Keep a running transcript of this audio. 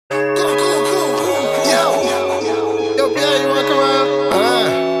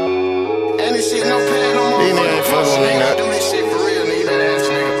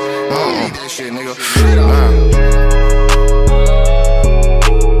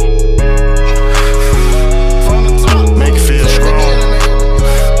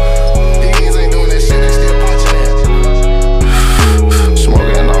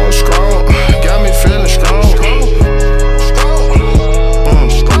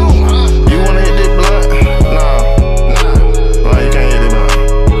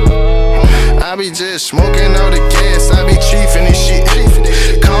Smoking all the gas, I be chiefin' and shit.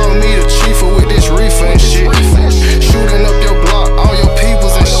 Call me the chiefer with this reefer and shit. Shooting up your block, all your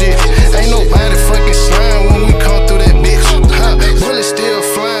peoples and shit. Ain't nobody fucking slime when we come through that bitch. Bullets still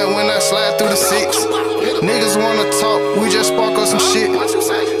flying when I slide through the six. Niggas wanna talk, we just spark up some shit.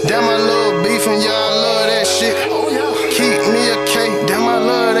 Damn, I love beef and y'all love that shit. Keep me a K, damn, I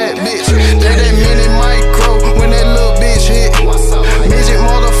love that bitch. That mini micro when that little bitch hit. Midget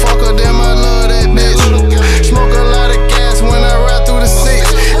motherfucker, damn, I love that bitch. Smoke a lot of gas when I ride through the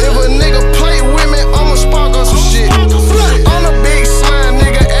six. If a nigga play with me, I'ma spark up some shit. I'm a big slime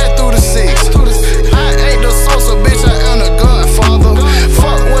nigga at through the six. I ain't the Sosa, bitch, I am the Godfather.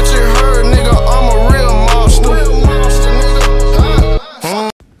 Fuck what you heard, nigga, I'm a real monster.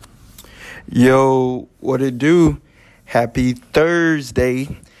 Yo, what it do? Happy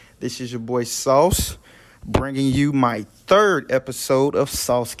Thursday. This is your boy Sauce, bringing you my third episode of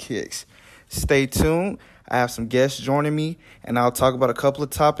Sauce Kicks. Stay tuned. I have some guests joining me, and I'll talk about a couple of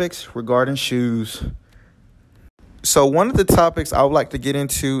topics regarding shoes. So one of the topics I would like to get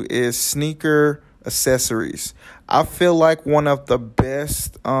into is sneaker accessories. I feel like one of the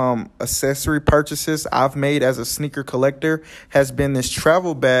best accessory purchases I've made as a sneaker collector has been this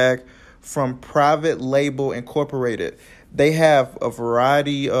travel bag from Private Label Incorporated. They have a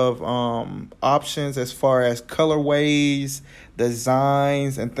variety of options as far as colorways,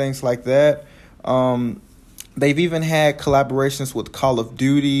 designs, and things like that. They've even had collaborations with Call of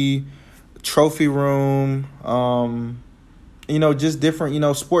Duty, Trophy Room, just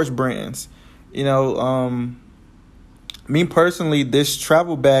different, sports brands. Me personally, this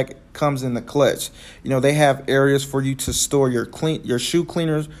travel bag comes in the clutch. They have areas for you to store your shoe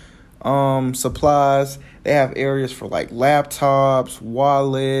cleaners, supplies. They have areas for like laptops,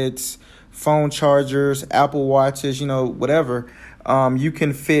 wallets, phone chargers, Apple Watches, whatever. You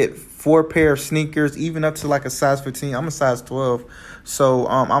can fit 4 pair of sneakers, even up to like a size 15. I'm a size 12. So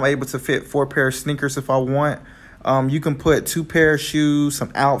I'm able to fit 4 pair of sneakers if I want. You can put 2 pair of shoes,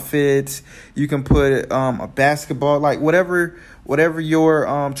 some outfits. You can put a basketball, like whatever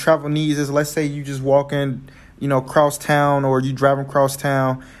your travel needs is. Let's say you just walking, cross town, or you driving cross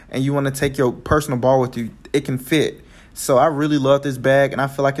town and you want to take your personal ball with you. It can fit. So I really love this bag, and I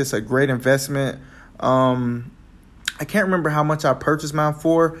feel like it's a great investment. I can't remember how much I purchased mine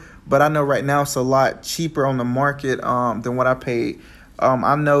for, but I know right now it's a lot cheaper on the market than what I paid.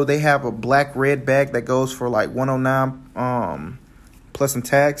 I know they have a black-red bag that goes for like $109 plus some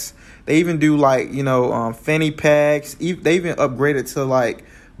tax. They even do like, fanny packs. They even upgraded to like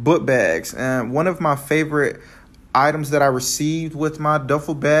book bags. And one of my favorite items that I received with my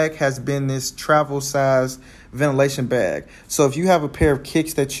duffel bag has been this travel size ventilation bag. So if you have a pair of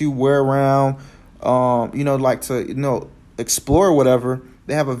kicks that you wear around, like to, explore or whatever,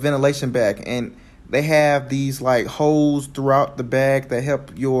 they have a ventilation bag, and they have these like holes throughout the bag that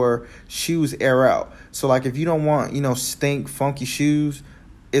help your shoes air out. So like if you don't want, stink, funky shoes,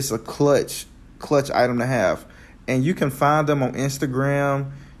 it's a clutch item to have. And you can find them on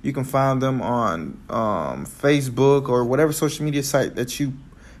Instagram. You can find them on Facebook or whatever social media site that you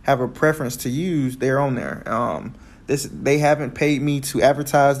have a preference to use. They're on there. They haven't paid me to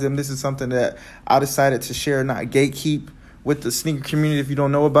advertise them. This is something that I decided to share, not gatekeep, with the sneaker community. If you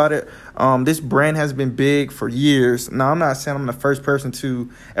don't know about it, this brand has been big for years. Now, I'm not saying I'm the first person to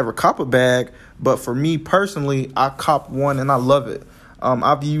ever cop a bag, but for me personally, I copped one and I love it.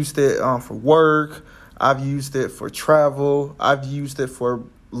 I've used it for work. I've used it for travel. I've used it for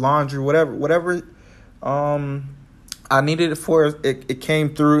laundry, whatever I needed it for. It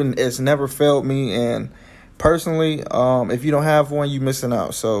came through, and it's never failed me. And personally, if you don't have one, you're missing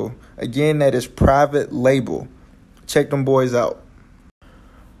out. So again, that is Private Label. Check them boys out.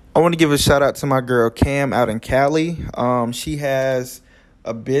 I want to give a shout out to my girl Cam out in Cali. She has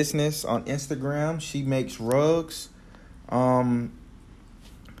a business on Instagram. She makes rugs. Her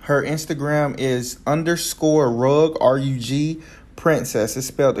Instagram is _rug, RUG, Princess. It's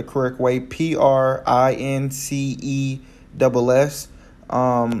spelled the correct way, PRINCESS.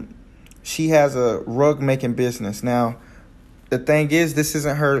 She has a rug making business. Now, the thing is, this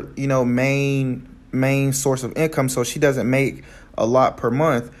isn't her, main source of income, so she doesn't make a lot per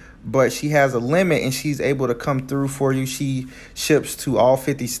month, but she has a limit and she's able to come through for you. She ships to all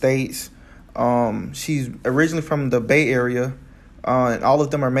 50 states. She's originally from the Bay Area, and all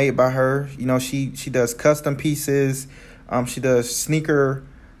of them are made by her. She does custom pieces. She does sneaker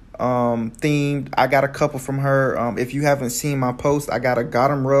themed. I got a couple from her. If you haven't seen my post, I got a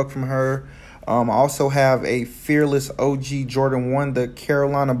Gotham rug from her. I also have a Fearless OG Jordan 1, the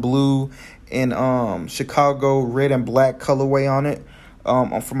Carolina blue and Chicago red and black colorway on it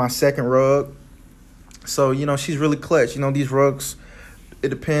for my second rug. So she's really clutch. These rugs. It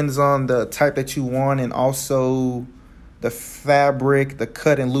depends on the type that you want, and also the fabric, the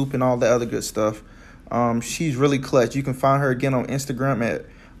cut and loop, and all the other good stuff. She's really clutch. You can find her again on Instagram at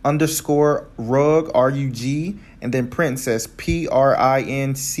underscore rug rug, and then princess PRINCESS.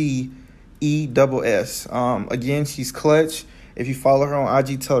 Again, she's clutch. If you follow her on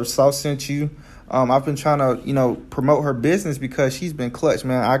IG, tell her South sent you. I've been trying to promote her business because she's been clutch,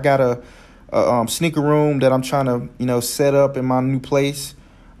 man. I got a sneaker room that I'm trying to set up in my new place.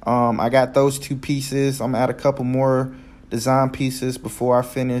 I got those two pieces. I'm gonna add a couple more design pieces before I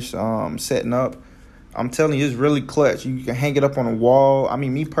finish setting up. I'm telling you, it's really clutch. You can hang it up on a wall. I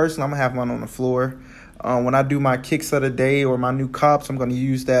mean, me personally, I'm gonna have mine on the floor. When I do my kicks of the day or my new cops, I'm gonna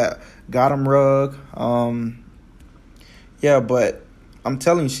use that Gotham rug. Yeah, but I'm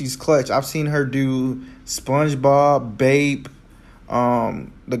telling you, she's clutch. I've seen her do SpongeBob, Bape,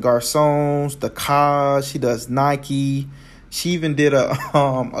 the Garçons, the Cos. She does Nike. She even did a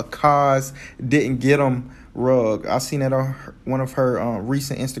Cos didn't get them rug. I seen that on one of her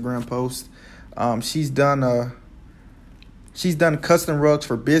recent Instagram posts. She's done custom rugs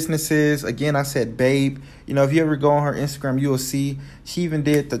for businesses. Again, I said Babe. If you ever go on her Instagram, you will see she even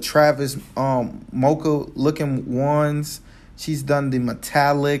did the Travis mocha looking ones. She's done the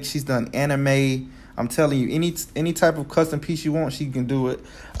metallic. She's done anime. I'm telling you, any type of custom piece you want, she can do it.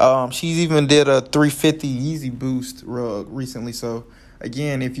 She's even did a 350 Yeezy Boost rug recently. So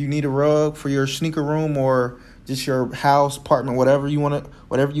again, if you need a rug for your sneaker room or just your house, apartment, whatever you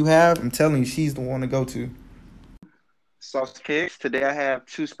have, I'm telling you, she's the one to go to. Sauce Kicks. Today I have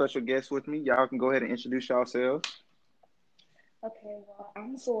two special guests with me. Y'all can go ahead and introduce yourselves. Okay, well,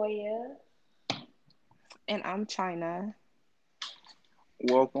 I'm Zoya. And I'm China.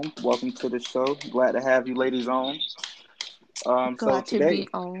 Welcome to the show. Glad to have you ladies on. So Glad to today be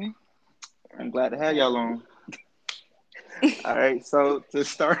on. I'm glad to have y'all on. All right, so to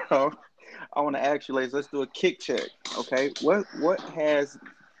start off, I want to ask you, ladies, let's do a kick check. Okay,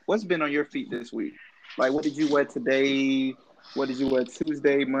 what's been on your feet this week? Like, what did you wear today? What did you wear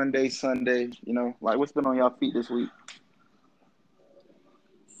Tuesday, Monday, Sunday? Like what's been on y'all feet this week?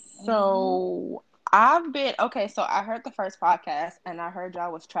 Mm-hmm. So I've been okay. So I heard the first podcast, and I heard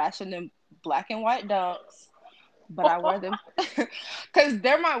y'all was trashing them black and white dunks, but I wear them because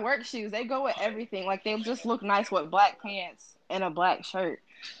they're my work shoes. They go with everything. Like they just look nice with black pants and a black shirt.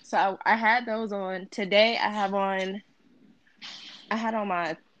 So I had those on today. I had on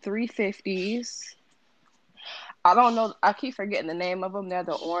my 350s. I don't know. I keep forgetting the name of them. They're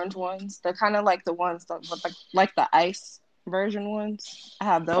the orange ones. They're kind of like the ones that with like the ice version ones. I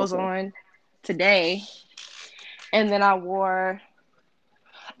have those Okay. on today, and then I wore.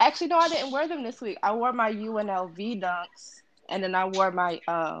 Actually, no, I didn't wear them this week. I wore my UNLV dunks, and then I wore my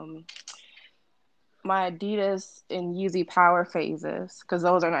Adidas and Yeezy Power Phases because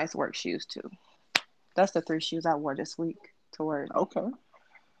those are nice work shoes too. That's the three shoes I wore this week to work. Okay.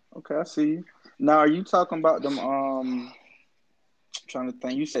 Okay, I see you. Now, are you talking about them? Trying to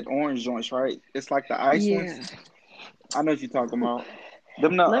think. You said orange joints, right? It's like the ice ones. Yeah. I know what you're talking about.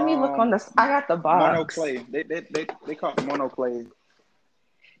 Them the Let me look on this. I got the box. monoclay. They call it monoclay.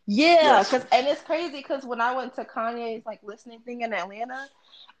 Yeah, Yes. cause and it's crazy because when I went to Kanye's like listening thing in Atlanta,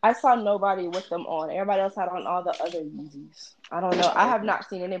 I saw nobody with them on. Everybody else had on all the other Yeezys. I don't know. I have Okay. not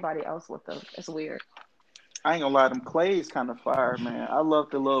seen anybody else with them. It's weird. I ain't gonna lie, them clays kind of fire, man. I love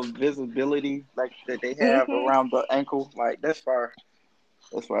the little visibility like that they have Mhm. around the ankle. Like that's fire.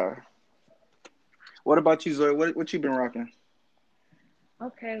 That's fire. What about you, Zoe? What you been rocking?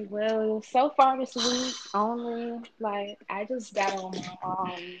 Okay, well, so far this week, only like I got on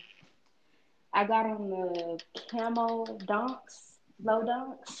the camo dunks, low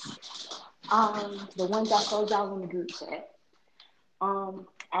dunks, the ones I told y'all in the group chat.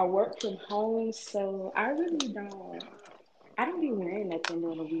 I work from home, so I don't be wearing nothing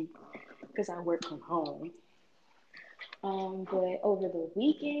during the week because I work from home. But over the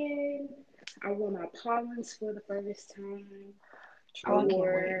weekend, I wore my pollens for the first time. I Oh, I True. can't wait.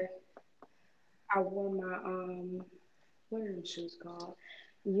 wore I wore my what are them shoes called?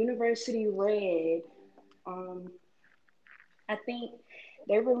 University Red. Um, I think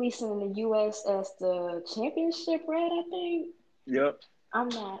they're releasing in the US as the Championship Red, I think. Yep. I'm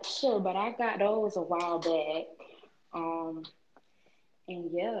not sure, but I got those a while back. Um, and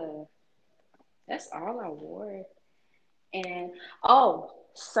yeah, that's all I wore. And oh,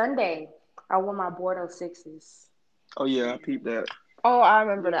 Sunday, I wore my Bordeaux sixes. Oh yeah, I peeped that. Oh, I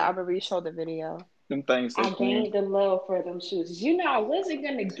remember that. I Yeah, remember you showed the video. Them things so I clean. gained the love for them shoes. I wasn't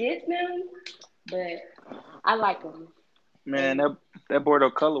gonna get them, but I like them. Man, And that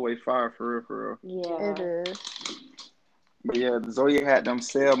Bordeaux colorway fire for real, for real. It yeah, is. But yeah, Zoya had them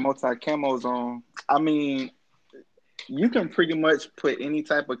sell multi camos on. I mean, you can pretty much put any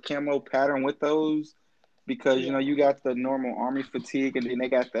type of camo pattern with those because yeah. you got the normal army fatigue and then they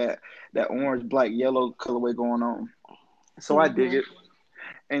got that orange, black, yellow colorway going on. So I dig Mhm. it.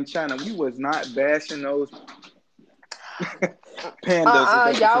 And China, we was not bashing those pandas, if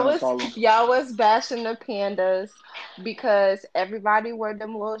that's what you want to call them. Y'all was bashing the pandas because everybody wear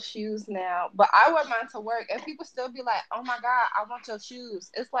them little shoes now. But I wear mine to work, and people still be like, "Oh my god, I want your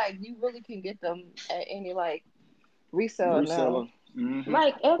shoes." It's like you really can get them at any like resale now. Reseller. Mm-hmm.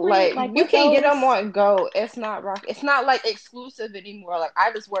 Like every Like like you with can get them those. on Go. It's not rock. It's not like exclusive anymore. Like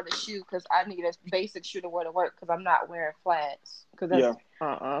I just wear the shoe because I need a basic shoe to wear to work because I'm not wearing flats because Yeah. that's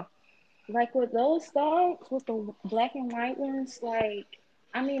uh. Like with those dogs, with the black and white ones, like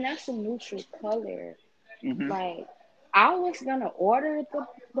I mean that's a neutral color. Mm-hmm. Like I was gonna order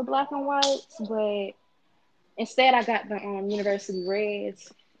the black and whites, but instead I got the University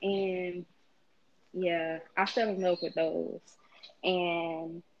Reds, and yeah, I fell in love with those.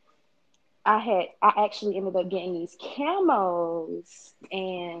 And I actually ended up getting these camos,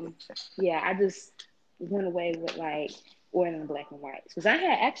 and yeah, I just went away with like ordering black and whites because I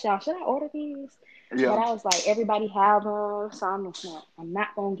had actually should I order these, but Yeah. I was like everybody have them, so I'm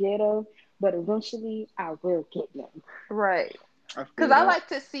not gonna get them, but eventually I will get them. Right. I Cause feel that.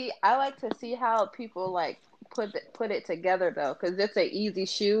 I like to see how people like put it together though, cause it's a easy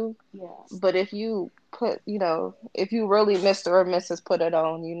shoe. Yeah, But if you put, if you really Mister or Mrs. put it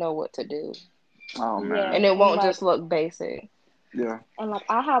on, you know what to do, Oh man. and yeah, it won't just look basic. Yeah. and like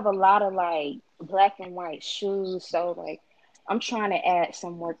I have a lot of like black and white shoes, so like I'm trying to add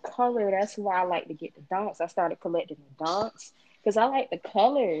some more color. That's why I like to get the dunks. I started collecting the dunks because I like the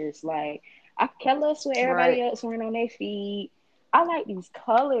colors. Like I care less what everybody Right. else wearing on their feet. I like these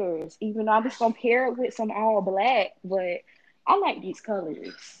colors, even though I'm just gonna pair it with some all black, but I like these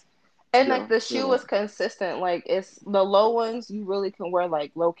colors. And like Yeah. the Feel shoe that. is consistent. Like it's the low ones you really can wear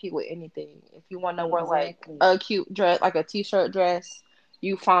like low key with anything. If you want to wear like Exactly. a cute dress, like a t-shirt dress,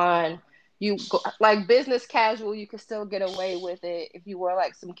 you find you go, like business casual. You can still get away with it if you wear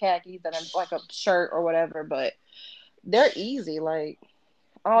like some khakis and like a shirt or whatever. But they're easy. Like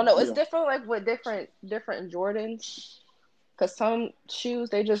I don't know. It's Yeah. different like with different Jordans. Cause some shoes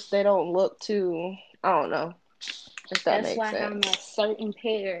they don't look too. I don't know if that That's makes why I have my sense. certain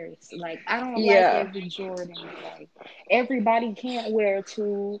pairs. Like I don't like Yeah. every Jordan. Like everybody can't wear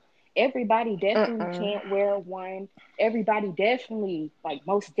two. Everybody definitely Mm-mm. can't wear one. Everybody definitely, like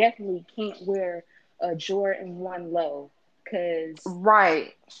most definitely, can't wear a Jordan one low. Cause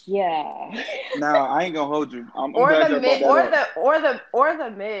Right. yeah, Now I ain't gonna hold you. I'm Or glad the y'all brought mid that up. or the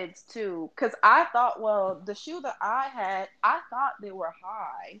mids too. Cause I thought, well, the shoe that I had, I thought they were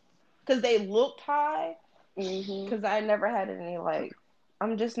high. Cause they looked high. hmm Cause I never had any like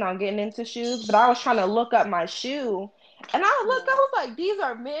I'm just not getting into shoes. But I was trying to look up my shoe. And I yeah. was like, these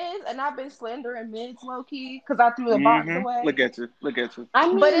are mids, and I've been slender in mids low key because I threw the box Mm-hmm. Look away. at you. Look at you. I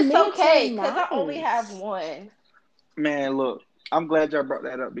But mean, it's mids are okay because I only have nice. one. Man, look, I'm glad y'all brought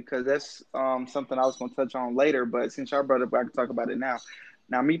that up because that's something I was gonna touch on later. But since y'all brought it up, I can talk about it now.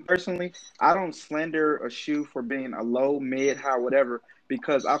 Now, me personally, I don't slender a shoe for being a low, mid, high, whatever,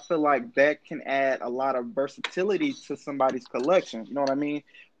 because I feel like that can add a lot of versatility to somebody's collection. You know what I mean?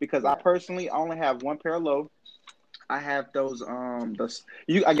 Because I Yeah. personally only have one pair of low. I have those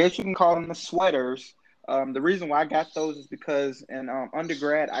you I guess you can call them the sweaters. The reason why I got those is because in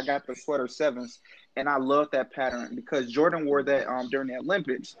undergrad I got the sweater sevens, and I love that pattern because Jordan wore that during the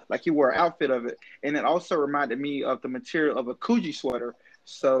Olympics, like he wore an outfit of it, and it also reminded me of the material of a Coogee sweater.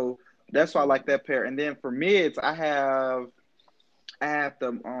 So that's why I like that pair. And then for mids, I have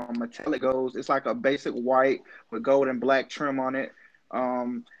the metallic golds. It's like a basic white with gold and black trim on it.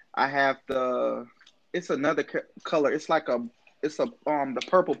 I have the it's another color. It's a the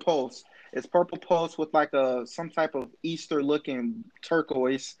purple pulse. It's purple pulse with like a some type of Easter looking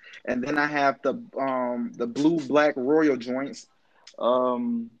turquoise, and then I have the blue black royal joints.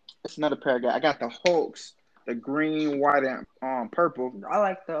 It's another pair I got the Hulks, the green, white, and purple. I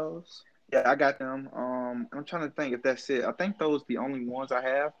like those. Yeah, I got them. I'm trying to think if that's it. I think those the only ones I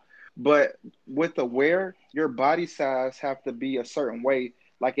have. But with the wear, your body size have to be a certain way.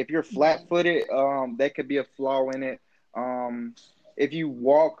 Like if you're flat Yeah. footed, that could be a flaw in it. Um, if you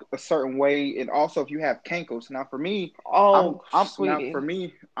walk a certain way, and also if you have cankles. Now for me, Oh, for sweetie.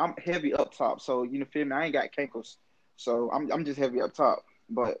 me, I'm heavy up top. So you know, feel me? I ain't got cankles, so I'm just heavy up top.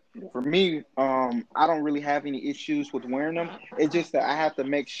 But for me, I don't really have any issues with wearing them. It's just that I have to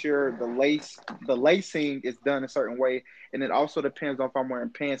make sure the lacing is done a certain way, and it also depends on if I'm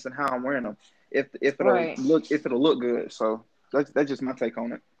wearing pants and how I'm wearing them. Right. If it'll look good. So that's just my take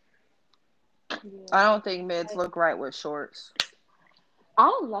on it. I Yeah. don't think mids look right with shorts.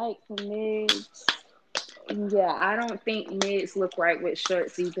 I like the mids. Yeah, I don't think mids look right with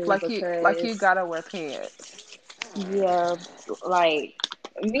shirts either Like you because gotta wear pants. yeah, like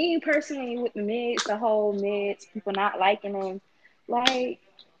me personally with the mids, the whole mids, people not liking them, like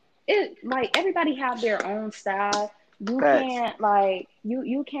like everybody have their own style. You Facts. can't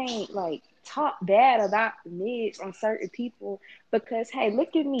you can't like talk bad about the mids on certain people because hey,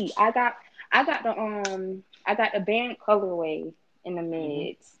 look at me. I got the band colorway in the Hmm.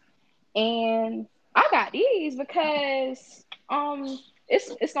 mids. And I got these because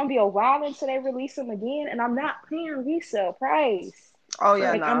it's gonna be a while until they release them again, and I'm not paying resale price. Oh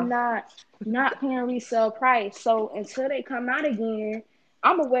yeah, Like Facts. I'm no. not paying resale price. So until they come out again,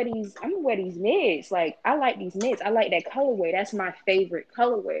 I'm gonna wear these. I'm gonna wear these mids. Like I like these mids. I like that colorway. That's my favorite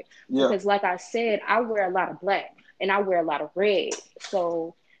colorway Yeah. because, like I said, I wear a lot of black and I wear a lot of red.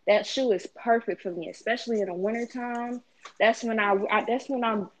 So that shoe is perfect for me, especially in the wintertime. That's when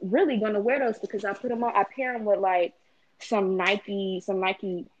I'm really gonna wear those because I put them on. I pair them with like some Nike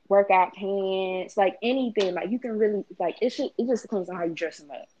workout pants, like anything. Like you can really like it. Should it just depends on how you dress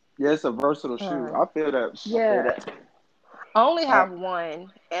them up. Yeah, it's a versatile shoe. Right. I feel that. I feel Yeah, that. I only Uh, have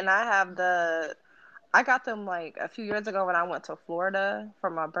one, and I got them like a few years ago when I went to Florida for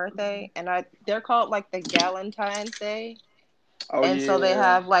my birthday, and they're called like the Galentine's Day, oh and so they yeah.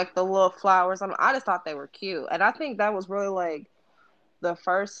 have like the little flowers on them. I just thought they were cute, and I think that was really like the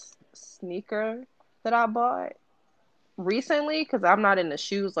first sneaker that I bought recently because I'm not into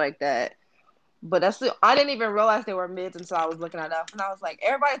shoes like that. But I didn't even realize they were mids until I was looking it up, and I was like,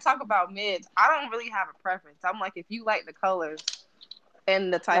 everybody talk about mids. I don't really have a preference. I'm like, if you like the colors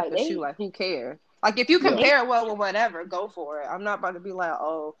and the type like of shoe, like who cares? Like if you Yeah. they compare it well with whatever, go for it. I'm not about to be like,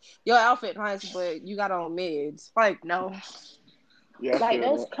 oh, your outfit nice, but you got on mids. Like no, Yeah, I like feel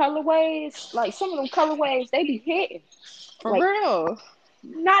those that. colorways, like some of them colorways, they be hitting. for Like real.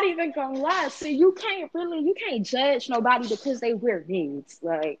 not even gonna lie. So you can't judge nobody because they wear mids.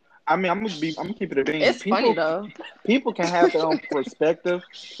 Like I mean, I'm gonna keep it a bean. It's funny though. People can have their own perspective.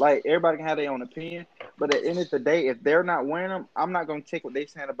 Like everybody can have their own opinion. But at the end of the day, if they're not wearing them, I'm not gonna take what they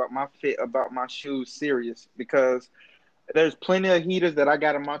saying about my fit, about my shoes serious because there's plenty of heaters that I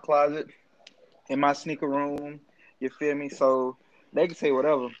got in my closet, in my sneaker room. You feel me? So they can say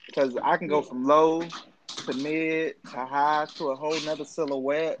whatever because I can go from low to mid to high to a whole nother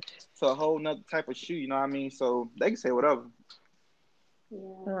silhouette to a whole nother type of shoe. You know what I mean? So they can say whatever.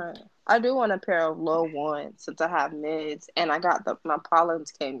 yeah, Right. I do want a pair of low ones since I have mids, and I got my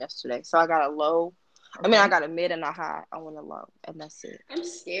pollens came yesterday, so I got a low. I mean, I Okay. got a mid and a high. I want a low, and that's it. I'm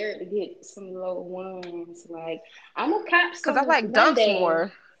scared to get some low ones. Like I'm gonna cop Cause I some like one dunks day.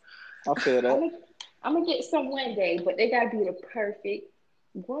 more. I feel I'm that. gonna I'm gonna get some one day, but they gotta be the perfect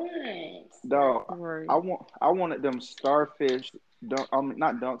ones. Like Dog, Right. I wanted them starfish dunk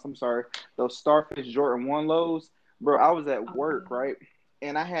not dunks, I'm sorry. Those starfish Jordan 1 lows. Bro, I was at work, um, right?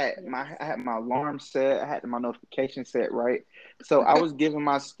 And yes. I had my alarm set, I had my notification set, right? So I was giving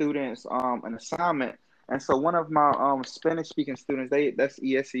my students an assignment. And so one of my Spanish speaking students, that's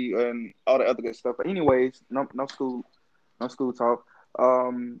ESE and all the other good stuff. But anyways, no school talk.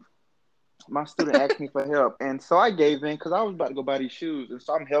 Um my student asked me for help, and so I gave in because I was about to go buy these shoes, and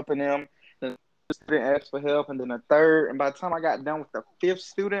so I'm helping them. The student asked for help, and then a third, and by the time I got done with the fifth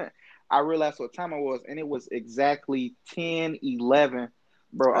student, I realized what time it was, and it was exactly 10:11.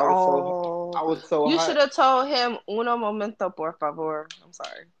 Bro, I Oh, was so you hot. should have told him uno momento, por favor. I'm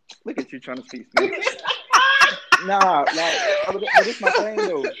sorry. Look at you trying to speak Spanish. Nah, like, but this my thing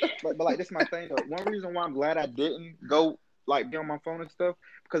though. But like, this my thing though. One reason why I'm glad I didn't go like be on my phone and stuff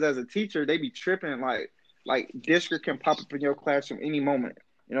because as a teacher they be tripping like district can pop up in your classroom any moment.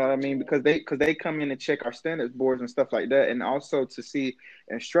 You know what I mean? Because they come in and check our standards boards and stuff like that, and also to see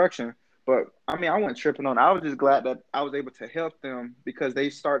instruction. But I mean, I wasn't tripping on it. I was just glad that I was able to help them because they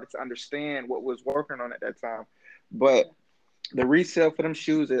started to understand what was working on at that time. But the resale for them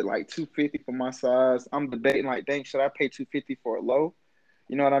shoes at like 250 for my size. I'm debating like, dang, should I pay 250 for a low?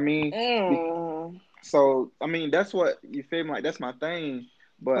 You know what I mean? Mm, So I mean, that's what you feel me like. That's my thing.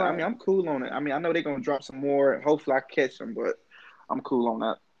 But I mean, right. I'm cool on it. I mean, I know they're gonna drop some more. Hopefully, I catch them. But I'm cool on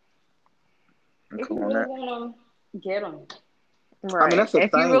that. I'm If cool you on really that. want them, get them. I mean, Right. that's the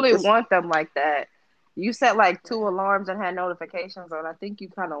If you thing. really It's want them like that, you set like two alarms and had notifications on. I think you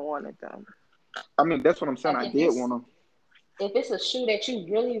kind of wanted them. I mean, that's what I'm saying. Like I if did it's want them. if it's a shoe that you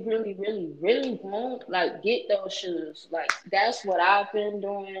really, really, really, really want, like get those shoes. Like that's what I've been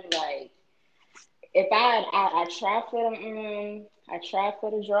doing. Like if I try for I try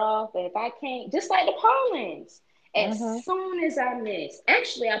for the draw, but if I can't, just like the Pollens, as Mhm. soon as I miss,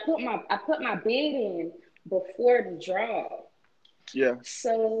 actually I put my bid in before the draw. Yeah.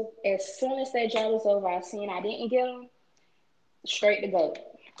 So as soon as that draw was over, I seen I didn't get them, straight to go,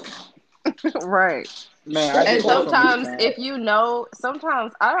 Right. Man, I straight to And did that go. so many sometimes, times. if you know,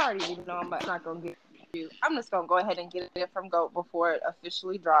 sometimes I already know I'm not gonna get you. I'm just gonna go ahead and get it from Goat before it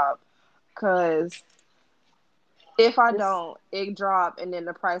officially drop. Cause if I This, don't, it drop and then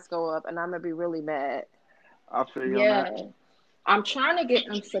the price go up, and I'm gonna be really mad. I feel you on that. yeah. I'm trying to get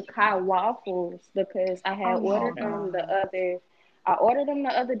them Sakai waffles because I had Oh ordered Okay. them no. I ordered them the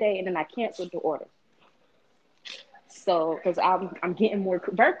other day and then I canceled the order. So, because I'm getting more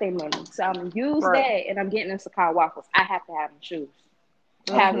birthday money, so I'm gonna use that, Right. and I'm getting them Sakai waffles. I have to have them shoes.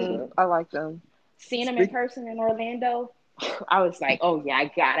 I Have feel to. Mhm. that. I like them. Seeing them in Speak, person in Orlando, I was like, oh yeah, I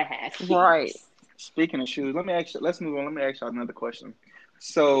gotta have Right. these. Speaking of shoes, let me ask you. Let's move on. Let me ask you another question.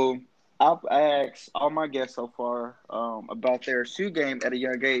 So I've asked all my guests so far about their shoe game at a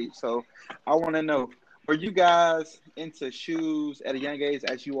young age. So I want to know: were you guys into shoes at a young age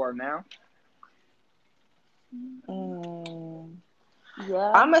as you are now? Mm.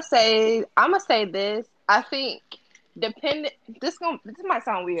 Yeah. I'm gonna say this. I think dependent. This might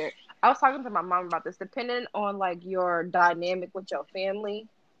sound weird. I was talking to my mom about this. Depending on like your dynamic with your family,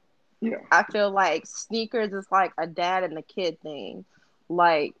 Yeah. I feel like sneakers is like a dad and a kid thing.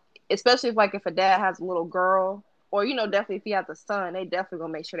 Like, especially if a dad has a little girl, or definitely if he has a son, they definitely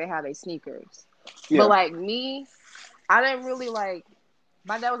gonna make sure they have their sneakers. But Yeah. like me, I didn't really like.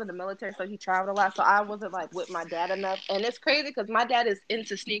 My dad was in the military, so he traveled a lot. So I wasn't like with my dad enough, and it's crazy because my dad is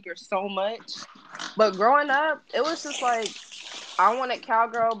into sneakers so much. But growing up, it was just like I wanted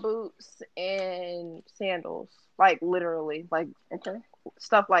cowgirl boots and sandals, like literally, like Okay.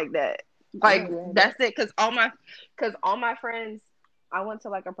 stuff like that. Ain't Like nothing wrong with that. that's it. Cause all my friends, I went to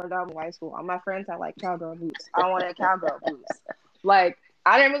like a predominant white school. All my friends had like cowgirl boots. I wanted cowgirl boots. Like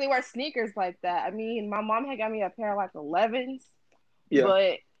I didn't really wear sneakers like that. I mean, my mom had got me a pair of like 11s, Yeah.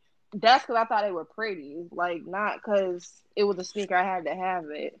 but that's because I thought they were pretty. Like not because it was a sneaker I had to have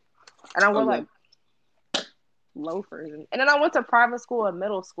it. And I Oh wore yeah. like loafers, and then I went to private school and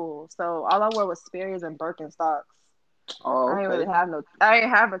middle school, so all I wore was Sperry's and Birkenstocks. Oh okay. I didn't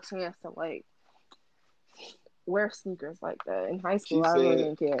have a chance to like wear sneakers like that in high She school. I really said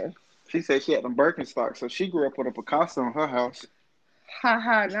didn't care. she said she had them Birkenstocks, so she grew up with a Picasso in her house.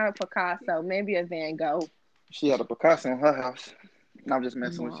 Haha, not a Picasso, maybe a Van Gogh. She had a Picasso in her house. And I'm just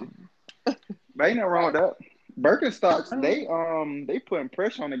messing with you. No. But ain't nothing wrong with Right. that. Birkenstocks, Mm-hmm. they putting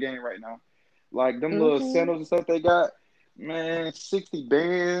pressure on the game right now. Like them little Mm-hmm. sandals and stuff they got, man, 60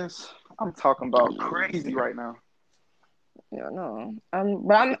 bands. I'm talking about crazy right now. Yeah, no.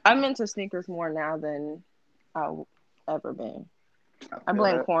 But I'm into sneakers more now than I've ever been. I I feel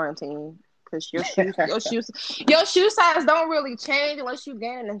blame that. quarantine because your shoe size don't really change unless you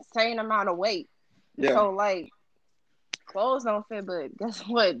gain an insane amount of weight. Yeah. So like clothes don't fit, but guess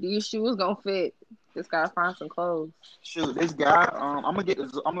what? These shoes gonna fit. Just gotta find some clothes. Shoot, this guy, I'm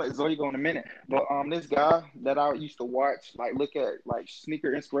gonna let Zoe go in a minute, but this guy that I used to watch, like look at like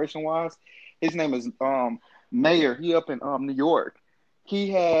sneaker inspiration wise, his name is Mayor. He up in New York. He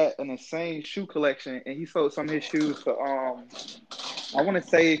had an insane shoe collection, and he sold some of his shoes for I want to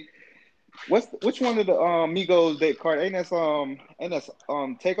say which one of the Migos that card ain't that's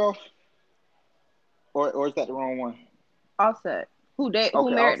Takeoff, or is that the wrong one? Offset. Who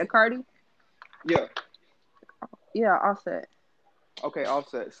Okay, married the Offset. Cardi? Yeah, Yeah, Offset. okay,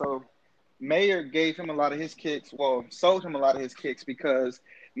 Offset. So Mayor gave him a lot of his kicks. Well, sold him a lot of his kicks because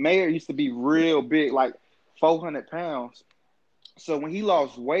Mayor used to be real big, like 400 pounds. So when he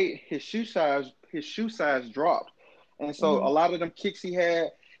lost weight, his shoe size dropped, and so Hmm. a lot of them kicks he had,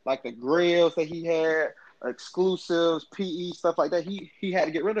 like the grills that he had, exclusives, PE stuff like that, he had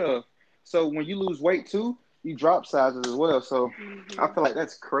to get rid of. So when you lose weight too, you drop sizes as well. So I Hmm. feel like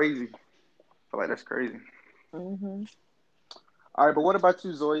that's crazy. I feel like that's crazy. Hmm. All right, but what about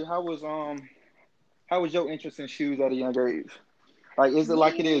you, Zoe? How was your interest in shoes at a young age? Like, is it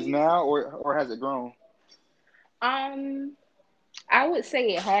like it is Me, now, or has it grown? um, I would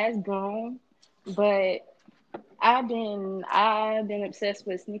say it has grown, but I've been obsessed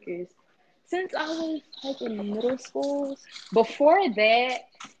with sneakers since I was like in middle school. Before that,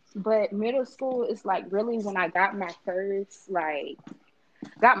 but middle school is like really when I got my first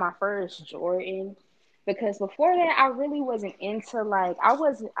Jordan. Because before that, I really wasn't into like I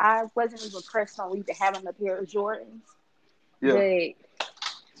wasn't even pressed on even having a pair of Jordans. Yeah.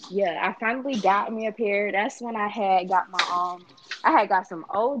 But yeah, I finally got me a pair. That's when I had got my I had got some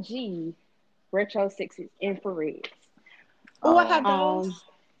OG Retro Sixes infrareds. Oh, I have Um, those.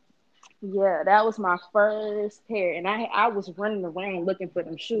 yeah, that was my first pair, and I was running around looking for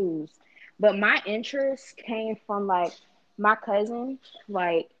them shoes. But my interest came from like my cousin,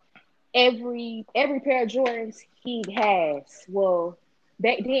 like every pair of Jordans he has. Well,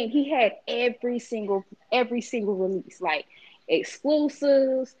 back then he had every single release, like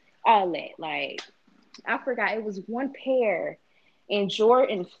exclusives, all that. Like I forgot it was one pair, and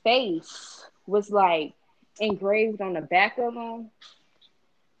Jordan face was like engraved on the back of them.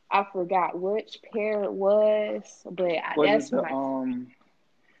 I forgot which pair it was, but Was it that's the when I.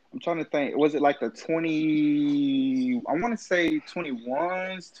 I'm trying to think. Was it like the 20? I want to say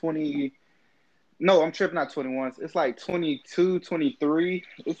 21s, 20. No, I'm tripping. Not 21s. It's like 22, 23.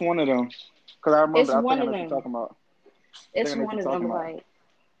 It's one of them. Cause I remember. It's I think one I of know what you're them. talking about. I think It's I know what one you're of talking them. about. Like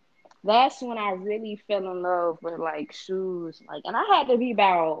that's when I really fell in love with like shoes. Like, and I had to be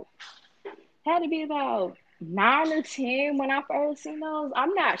about 9 or 10 when I first seen those.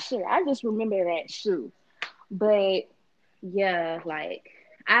 I'm not sure. I just remember that shoe. But yeah, like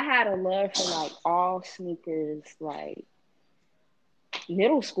I had a love for like all sneakers, like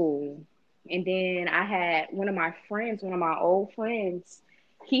middle school. And then I had one of my old friends,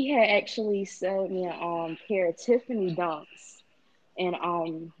 he had actually sold me a pair of Tiffany dunks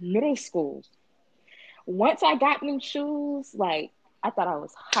in middle school. Once I got them shoes, like I thought I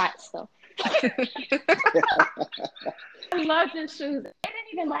was hot stuff. I love them shoes. They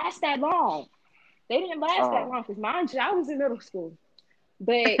didn't even last that long. They didn't last that Oh, long because mind you, I was in middle school.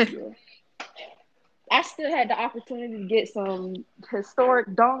 But yeah, I still had the opportunity to get some historic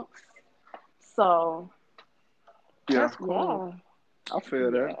dunks. So yeah. That's cool. yeah, I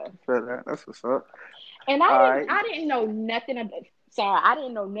feel that. yeah. I feel that. That's what's up. And All right. I didn't know nothing about. Sorry, I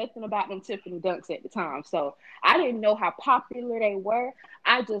didn't know nothing about them Tiffany dunks at the time. So I didn't know how popular they were.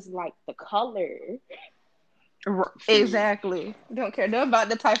 I just liked the color. Shoot. Exactly. Don't care nothing about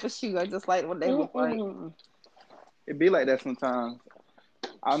the type of shoe. I just like what they look like. Mm-mm. It be like that sometimes.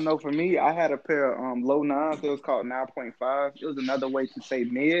 I know for me, I had a pair of low nines. It was called 9.5. It was another way to say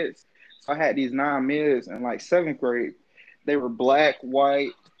mids. So I had these nine mids in like seventh grade. They were black,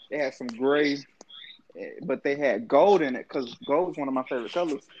 white. They had some gray, but they had gold in it because gold is one of my favorite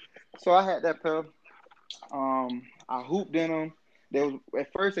colors. So I had that pair. I hooped in them. They was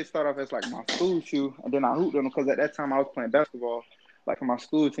at first they started off as like my school shoe, and then I hooped in them because at that time I was playing basketball, like for my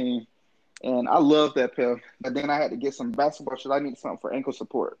school team, and I loved that pair. But then I had to get some basketball shoes. I needed something for ankle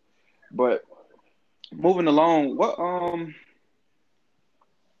support. But moving along, what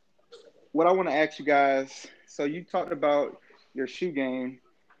I want to ask you guys. So you talked about your shoe game.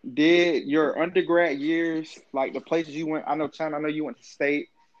 Did your undergrad years, like the places you went? I know China. I know you went to State,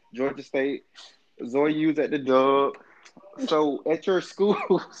 Georgia State. Zoya, you was at the Dub. So at your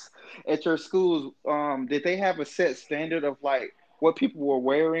schools, did they have a set standard of like what people were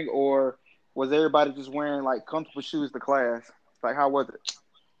wearing, or was everybody just wearing like comfortable shoes to class? Like, how was it?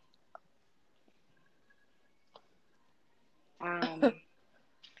 Um,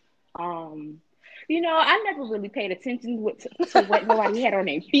 um, I never really paid attention to what nobody had on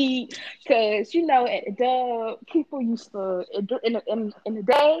their feet, because at the people used to in the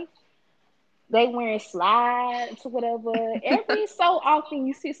day they wearing slides or whatever. Every so often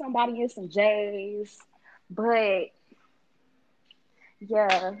you see somebody in some J's, but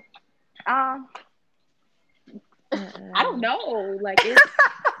yeah, um, I don't Mm-mm. know. Like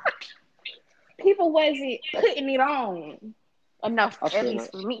people wasn't putting it on enough, I at feel least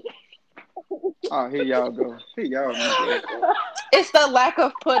that. for me. Oh, here y'all go. Here y'all go. It's the lack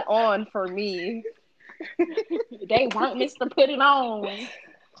of put on for me. They weren't Mr. Put It On.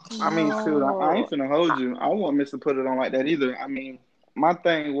 I mean, shoot, I ain't No. finna hold you. I won't miss to put it on like that either. I mean, my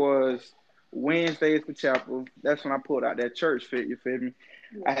thing was Wednesdays for chapel. That's when I pulled out that church fit. You feel me?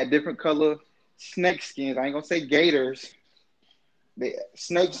 I had different color snake skins. I ain't gonna say gators. They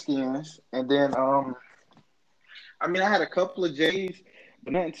snake skins, and then I mean, I had a couple of J's,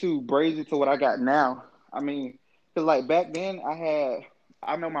 but nothing too brazy to what I got now. I mean, cause like back then,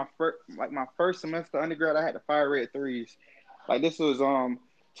 I know my first semester undergrad, I had the fire red threes. Like this was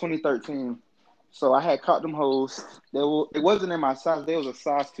 2013, so I had caught them hoes. It wasn't in my size. They was a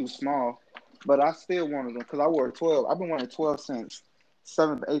size too small, but I still wanted them because I wore a 12. I've been wearing 12 since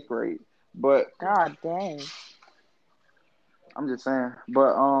seventh, eighth grade. But God dang. I'm just saying.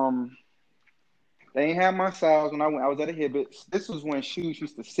 But they ain't have my size when I went. I was at a Hibbett's. This was when shoes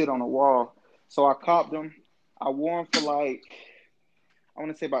used to sit on the wall. So I copped them. I wore them for like I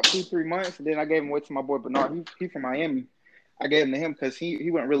want to say about 2, 3 months. And then I gave them away to my boy Bernard. He from Miami. I gave them to him because he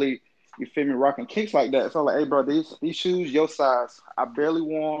wasn't really, you feel me, rocking kicks like that. So I'm like, hey, bro, these shoes your size. I barely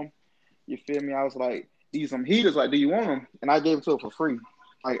wore them. You feel me? I was like, these some heaters. Like, do you want them? And I gave it to him for free.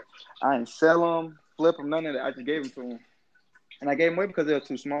 Like, I didn't sell them, flip them, none of that. I just gave them to him, and I gave them away because they were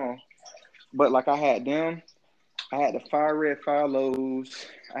too small. But like, I had them. I had the fire red fire lows.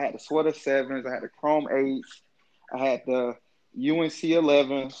 I had the sweater sevens. I had the chrome eights. I had the UNC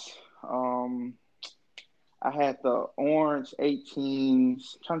 11s. Um, I had the orange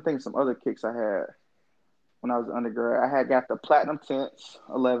 18s. I'm trying to think of some other kicks I had when I was undergrad. I had got the platinum tents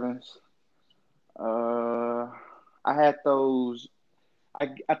 11s. Uh, I had those.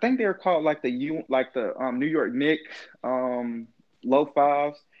 I think they were called like the New York Knicks low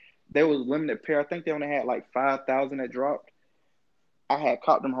fives. They was limited pair. I think they only had like 5,000 that dropped. I had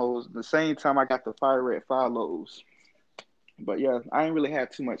caught them hoes the same time I got the fire red fire lows. But yeah, I ain't really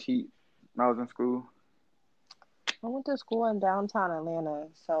had too much heat when I was in school. I went to school in downtown Atlanta,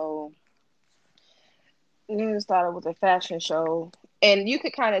 so it started with a fashion show, and you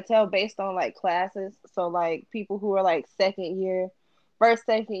could kind of tell based on like classes. So like people who are like second year, first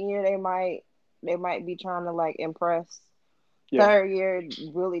second year, they might be trying to like impress. Yeah, Third year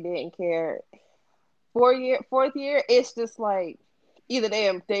really didn't care. Fourth year, it's just like either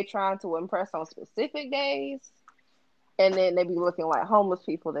they trying to impress on specific days, and then they be looking like homeless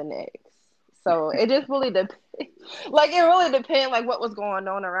people the next. So it just really depends. Like it really depends, like what was going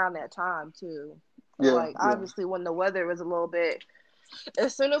on around that time too. yeah, Like yeah, obviously when the weather was a little bit,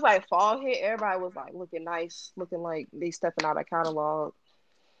 as soon as like fall hit, everybody was like looking nice, looking like they stepping out of catalog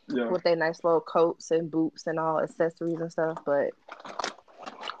yeah. with their nice little coats and boots and all accessories and stuff. But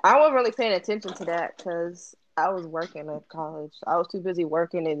I wasn't really paying attention to that because I was working at college. I was too busy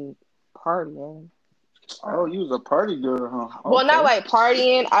working and partying. Oh, you was a party girl, huh? Well, not Okay. like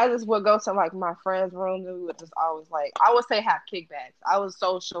partying. I just would go to like my friends' rooms and we would just always like I would say have kickbacks. I was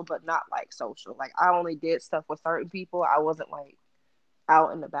social, but not like social. Like I only did stuff with certain people. I wasn't like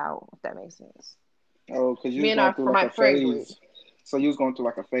out and about. If that makes sense. Oh, because you Me was and going our through like my a friend group. phase. So you was going through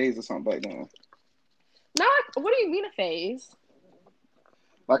like a phase or something back then. Not what do you mean a phase?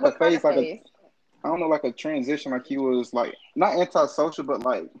 Like a What kind phase, of like a phase? I don't know, like a transition, like you was like not antisocial, but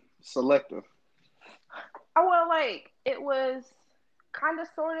like selective. I would like it was kind of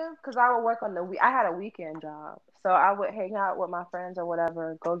sort of because I would work on the week. I had a weekend job, so I would hang out with my friends or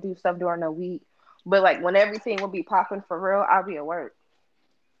whatever, go do stuff during the week. But like when everything would be popping for real, I'd be at work.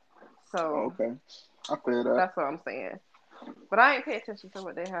 Oh, So okay, I feel that. that's what I'm saying. But I ain't pay attention to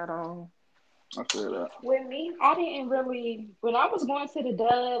what they had on. I feel that. With me, I didn't really. When I was going to the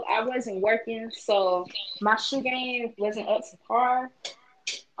dub, I wasn't working, so my shoe game wasn't up to par.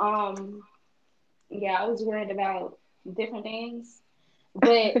 Um, yeah, I was worried about different things,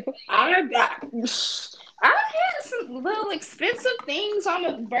 but I had some little expensive things on the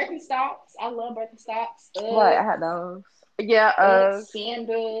Birkenstocks. I love Birkenstocks. Right, I had those. Yeah,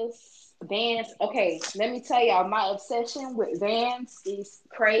 Sandals, Vans. Okay, let me tell y'all, my obsession with Vans is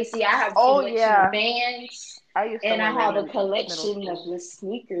crazy. I have a oh collection of yeah, Vans, I used to and I wear them have a in middle collection of school. the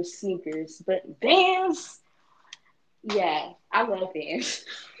sneakers. But Vans, yeah, I love Vans.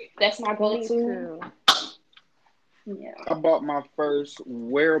 That's my Me go-to. too. Yeah. I bought my first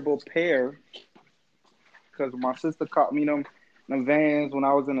wearable pair because my sister caught me them Vans when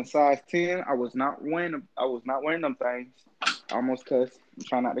I was in a size 10. I was not wearing them. I was not wearing them things. I almost cussed. I'm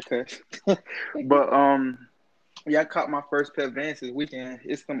trying not to cuss. But yeah, I caught my first pair of Vans this weekend.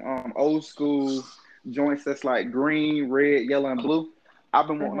 It's some old school joints that's like green, red, yellow, and blue. I've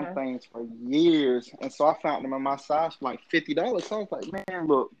been wanting them Mhm. things for years, and so I found them in my size for like $50. So I was like, man,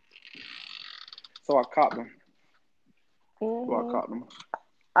 look. So I caught them. So I Mhm. caught them.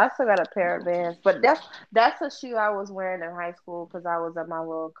 I still got a pair of Vans, but that's a shoe I was wearing in high school because I was at my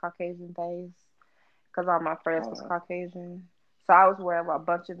little Caucasian phase. Because all my friends was Uh, Caucasian, so I was wearing a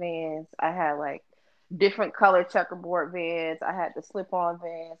bunch of Vans. I had like different color checkerboard Vans. I had the slip-on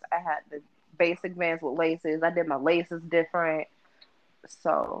Vans. I had the basic Vans with laces. I did my laces different.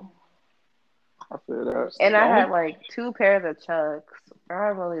 So, I feel that. and The I had only like two pairs of Chucks. I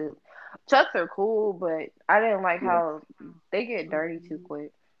really Chucks are cool, but I didn't like yeah, how they get dirty too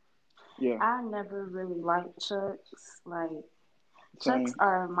quick. yeah, I never really liked Chucks. Like Chucks same.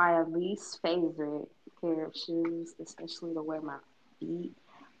 are my least favorite pair of shoes, especially the way my feet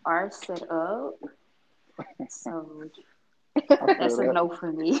are set up. So I feel that's a that. no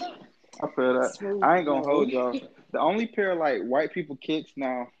for me. I feel that. Smooth I ain't gonna no. hold y'all. The only pair of like white people kicks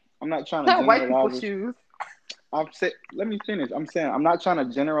now. I'm not trying to Not white people generalize this. shoes. I'm say, let me finish. I'm saying I'm not trying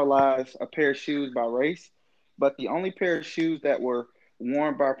to generalize a pair of shoes by race, but the only pair of shoes that were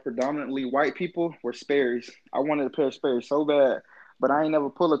worn by predominantly white people were Sperry's. I wanted a pair of Sperry's so bad, but I ain't never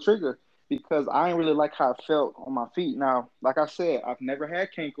pull a trigger because I ain't really like how it felt on my feet. Now, like I said, I've never had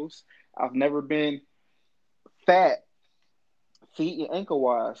cankles. I've never been fat feet and ankle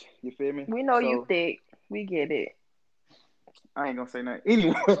wise. You feel me? We know you So thick. We get it. I ain't gonna say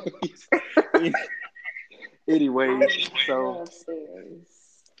nothing. Anyways, I so love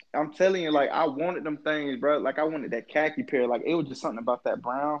stairs. I'm telling you, like I wanted them things, bro. Like I wanted that khaki pair. Like it was just something about that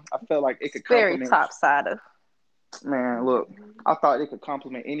brown. I felt like it could Very complement. top sider. Man, look, I thought it could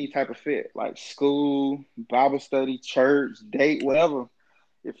complement any type of fit, like school, Bible study, church, date, whatever.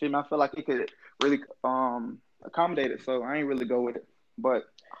 You feel me? I feel like it could really accommodate it. So I ain't really go with it. But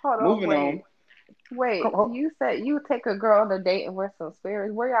Hold on, moving on. wait. Wait, you said you take a girl on a date and wear some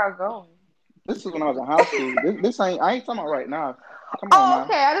Sperry's. Where y'all going? This is when I was in high school. This ain't. I ain't talking about right now. Come on Oh, now,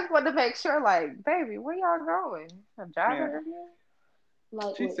 okay. I just wanted to make sure, like, baby, where y'all going? A job man. interview?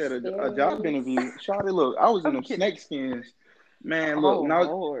 Like She with said a job interview. stairs. Shawty, look, I was in I'm them kidding. snake skins. Man, look, Oh when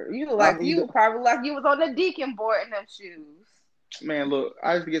Lord, I need you probably like you was on the deacon board in them shoes. man, look,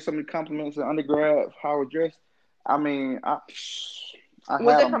 I used to get so many compliments in undergrad how I was dressed. I mean, I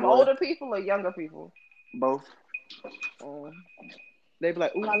Was had it them, from boy, older people or younger people? both. Oh. They be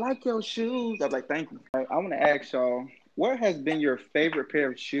like, "Ooh, I like your shoes." I'm like, "Thank you." I want to ask y'all, what has been your favorite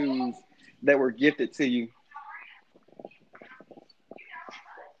pair of shoes that were gifted to you?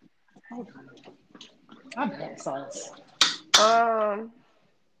 I'm bad sauce. Um,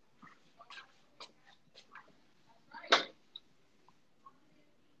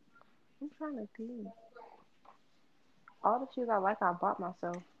 I'm trying to think. All the shoes I like, I bought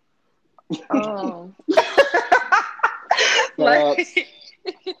myself. Um, Facts. like,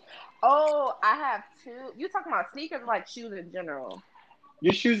 oh, I have two. You talking about sneakers, or like shoes in general?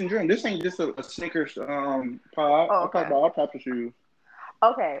 Your shoes and dream. This ain't just a Snickers pod. Oh, I talk okay. about all types of shoes.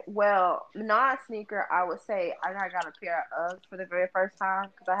 Okay, well, non-sneaker, I would say I got a pair of Uggs for the very first time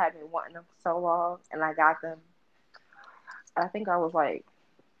because I had been wanting them for so long, and I got them. I think I was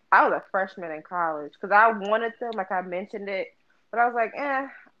a freshman in college because I wanted them, like I mentioned it, but I was like,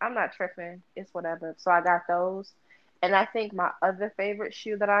 I'm not tripping. It's whatever. So I got those, and I think my other favorite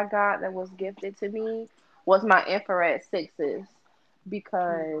shoe that I got that was gifted to me was my infrared sixes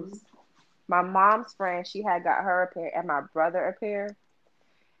because my mom's friend she had got her a pair and my brother a pair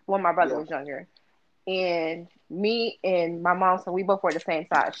when my brother Yeah. was younger. And me and my mom, so we both wore the same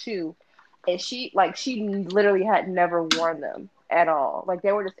size shoe. And she literally had never worn them at all. Like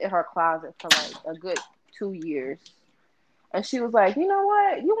they were just in her closet for like a good 2 years. And she was like, you know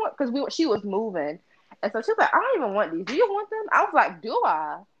what, you want? Because she was moving, and so she was like, I don't even want these. Do you want them? I was like, do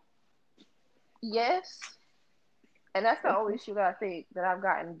I? Yes. And that's the Okay. only shoe that I think that I've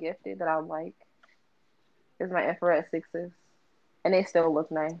gotten gifted that I like is my infrared sixes, and they still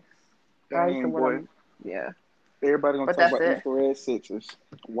look nice. I used to Dang, wear boy. them. Yeah, Everybody gonna but talk that's about it. infrared sixes.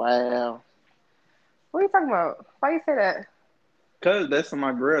 Wow. What are you talking about? Why you say that? Cause that's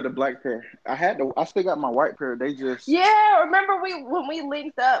my girl, the black pair. I still got my white pair. They just, Yeah, remember when we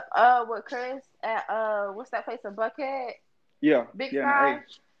linked up with Chris at what's that place in Buckhead? yeah, Big yeah, in the Sky. A.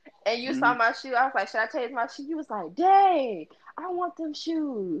 And you saw Mm-hmm. my shoe. I was like, should I change my shoe? You was like, dang, I want them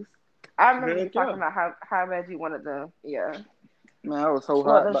shoes. I remember you Heck talking yeah. about how bad you wanted them. Yeah. Man, I was so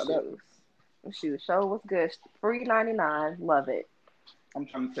Love hot those about that. shoes. The shoe show was good. $3.99. Love it. I'm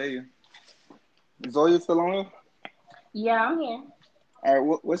trying to tell you. Zoya still on here? Yeah, I'm here. All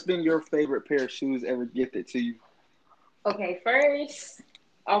right, what's been your favorite pair of shoes ever gifted to you? Okay, first,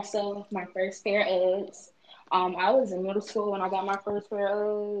 also my first pair of Uggs. I was in middle school when I got my first pair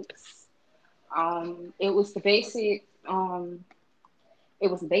of Uggs. It was the basic. It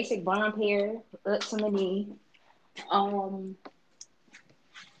was a basic brown pair up to my knee. Um,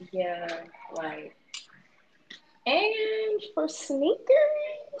 yeah, like, and for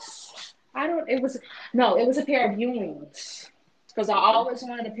sneakers, I don't. It was no, it was a pair of Ewings because I Okay. always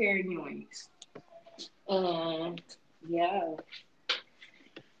wanted a pair of Ewings. And yeah,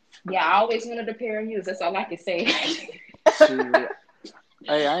 yeah, I always wanted a pair of Ewings. That's all I can say. Shit.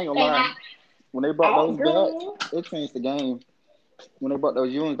 Hey, I ain't gonna And lie. When they brought oh those back, girl, it changed the game. When they brought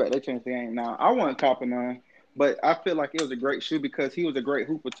those Ewings back, they changed the game. Now I wasn't copping none, but I feel like it was a great shoe because he was a great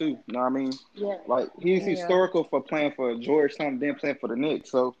hooper too. You know what I mean? yeah, Like he's Yeah. historical for playing for Georgetown, then playing for the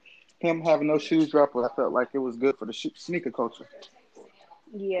Knicks. So him having those shoes drop, I felt like it was good for the sneaker culture.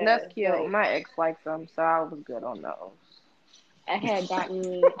 That's yeah, cute. but My ex likes them, so I was good on those. I had got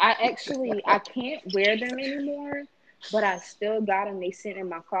me. I can't wear them anymore, but I still got them. They sit in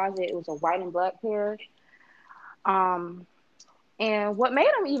my closet. It was a white and black pair. Um, and what made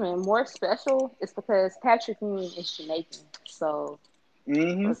them even more special is because Patrick Ewing is Jamaican, so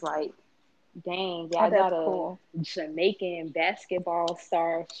I Mm-hmm. was like, dang, yeah, Oh, I that's got a cool. Jamaican basketball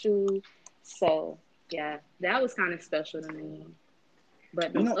star shoe. So yeah, that was kind of special to me.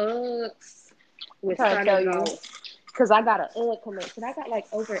 But You them know, Uggs I'm was trying to tell starting you. off because I got an Ugg collection. I got like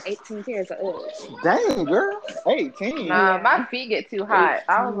over 18 pairs of Uggs. dang girl, 18. Nah, my Yeah, feet get too hot.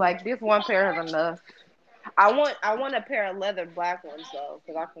 I was 18. like, this one pair is enough. I want a pair of leather black ones though,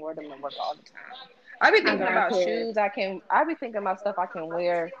 because I can wear them to work all the time. I be I thinking got a about pair. shoes. I be thinking about stuff I can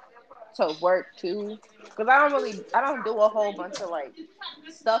wear to work too, because I don't do a whole bunch of like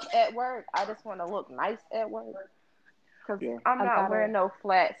stuff at work. I just want to look nice at work, because Yeah, I'm I not got wearing a no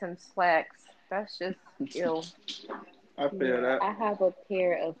flats and slacks. That's just ill. I feel Yeah, that. I have a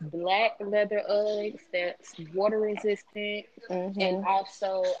pair of black leather Uggs that's water resistant, and Mhm.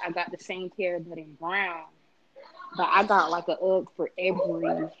 also I got the same pair but in brown. But I got like a Ugg for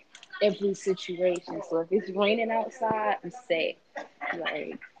every situation. So if it's raining outside, I'm set.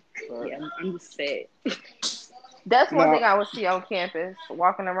 Like, But yeah, I'm set. That's one thing now, I would see on campus,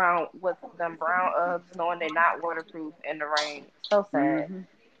 walking around with them brown Uggs, knowing they're not waterproof in the rain. So sad. mm-hmm.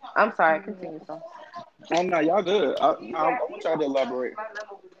 I'm sorry. Continue, so. Oh no, y'all good. I want y'all to elaborate.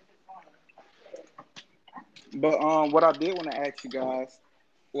 But what I did want to ask you guys,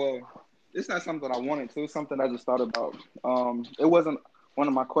 well, it's not something I wanted to. It's something I just thought about. It wasn't one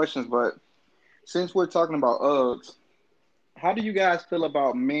of my questions, but since we're talking about Uggs, how do you guys feel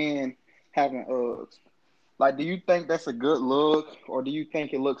about men having Uggs? Like, do you think that's a good look, or do you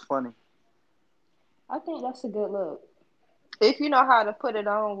think it looks funny? I think that's a good look. If you know how to put it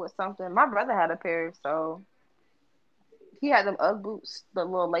on with something, my brother had a pair, so he had them UGG boots, the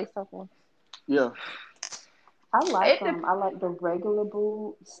little lace up ones. Yeah, I like It them. I like the regular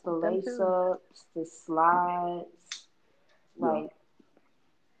boots, the them lace too. ups, the slides. yeah, Like,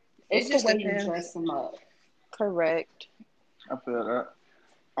 It it's the just way you depends. dress them up. Correct. I feel that.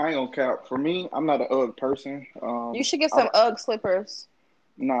 I ain't gonna cap. For me, I'm not an UGG person. You should get I some UGG slippers.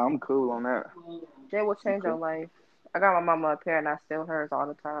 nah, I'm cool on that. They will I'm change your cool. life. I got my mama a pair and I steal hers all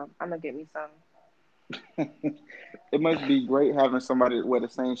the time. I'm gonna get me some. It must be great having somebody that wear the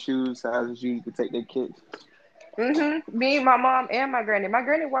same shoes size as you to take their kicks. Me, my mom, and my granny. My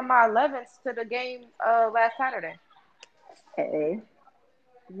granny wore my 11s to the game last Saturday. Hey,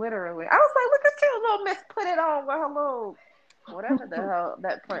 Literally. I was like, look at you, little miss, put it on with her little whatever the hell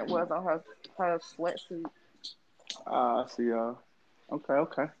that print was on her sweatsuit. I see. Okay,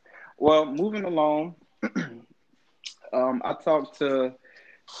 okay. Well, moving along. I talked to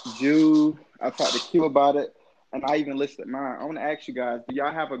Jew. I talked to Q about it, and I even listed mine. I want to ask you guys: do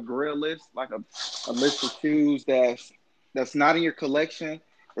y'all have a grill list, like a list of shoes that's not in your collection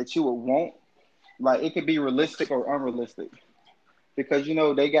that you would want? Like it could be realistic or unrealistic, because you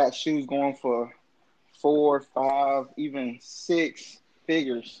know they got shoes going for 4, 5, even 6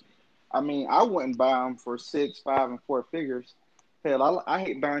 figures. I mean, I wouldn't buy them for 6, 5, and 4 figures. Hell, I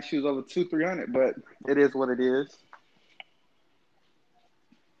hate buying shoes over 2, 300, but it is what it is.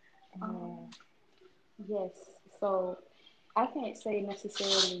 Um, yes. So I can't say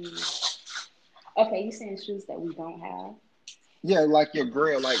necessarily. Okay, you saying shoes that we don't have? Yeah, like your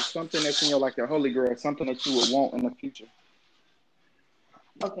grail, like something that's in your like your holy grail, something that you would want in the future.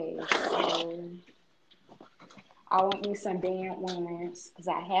 Okay, so I want me some band ones because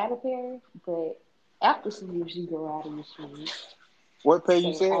I had a pair, but after some years you grow out of your shoes. What pay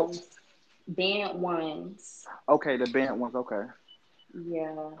you So I said? was band ones. Okay, the band ones. Okay,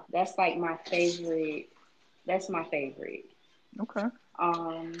 Yeah, that's like my favorite. That's my favorite. okay.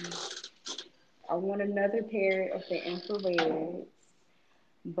 Um, I want another pair of the infrareds,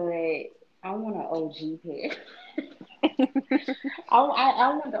 but I want an OG pair. I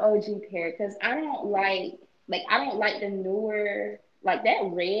want the OG pair because I don't like the newer like that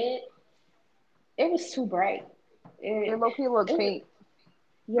red. It was too bright. It It low key look it pink.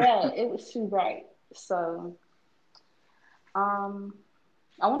 yeah, it was too bright. So um,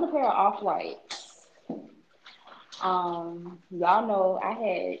 I want a pair of off whites. Y'all know I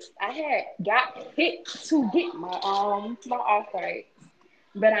had got hit to get my off whites,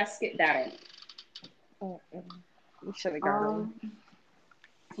 but I skipped out on it. Mm-mm. You should have got them. Um,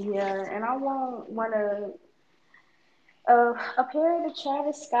 yeah, and I want a pair of the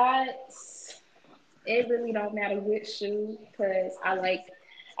Travis Scotts. It really don't matter which shoe, cause I like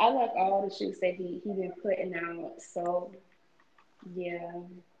all the shoes that he been putting out. So yeah,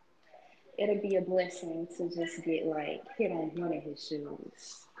 it'll be a blessing to just get like hit on one of his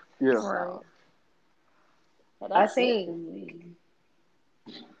shoes. Yeah, Right. So but I that's it for think me.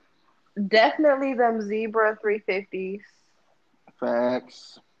 definitely them zebra 350s.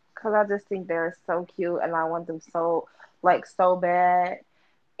 facts. Cause I just think they're so cute and I want them so. like so bad.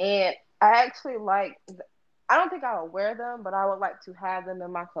 And I actually like. I don't think I would wear them, but I would like to have them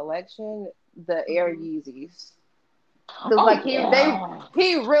in my collection. The Air Mhm. Yeezys. Cause Oh like yeah.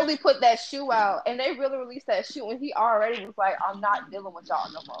 he really put that shoe out, and they really released that shoe, and he already was like, I'm not dealing with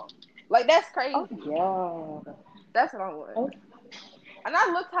y'all no more. Like that's Oh crazy. yeah. That's what I want. Oh, And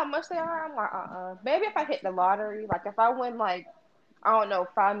I looked how much they are. I'm like, maybe if I hit the lottery, like if I win like I don't know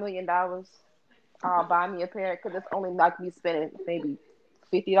 $5 million, I'll buy me a pair because it's only like me spending maybe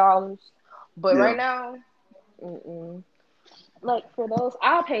 $50. But right Yeah. now, mm-mm. like for those,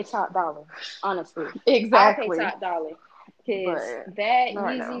 I'll pay top dollar. Honestly, I'll pay Exactly. top dollar because But that not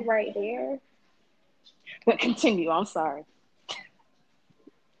right Yeezy now. right there. But continue. I'm sorry.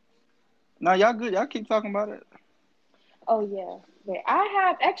 No, y'all good. Y'all keep talking about it. Oh yeah. But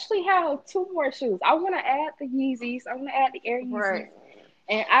I actually have two more shoes. I want to add the Yeezys. I want to add the Air Yeezys. Right.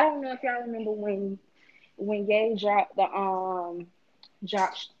 And I don't know if y'all remember when Ye dropped the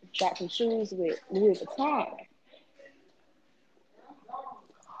dropped some shoes with Louis Vuitton.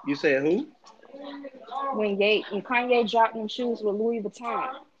 You said who? When Kanye dropped them shoes with Louis Vuitton.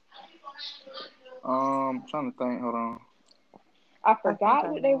 Trying to think. Hold on. I I think forgot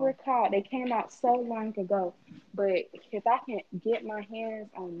I what they were know. called. They came out so long ago. But if I can get my hands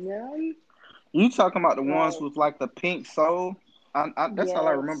on them, You talking about the ones like with like the pink sole? That's all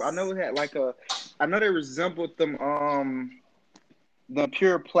I remember. I know yes. it had like a. I know they resembled them. The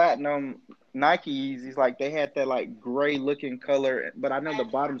pure platinum Nike Yeezys. Like they had that like gray looking color, but I know the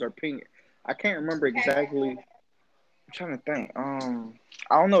bottoms are pink. I can't remember exactly. I'm trying to think.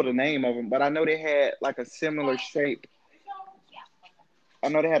 I don't know the name of them, but I know they had like a similar shape. I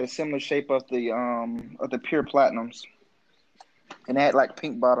know they had a similar shape of the pure platinums, and they had like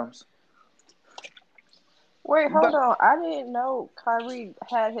pink bottoms. Wait, hold But on. I didn't know Kyrie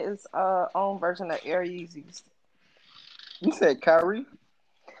had his own version of Air Yeezys. you said Kyrie.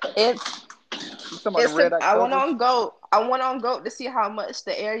 It's You talking about the Red I went Octobers? on Goat. I went on Goat to see how much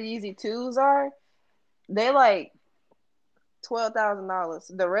the Air Yeezy twos are. They like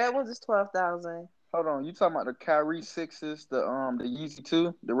 $12,000. The red ones is 12,000. Hold on, you talking about the Kyrie sixes, the Yeezy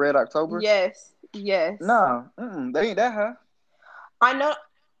two, the Red Octobers? Yes, yes. Nah, they ain't that high. I know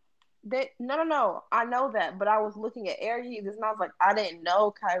they no. I know that, but I was looking at Air Yeezys and I was like, I didn't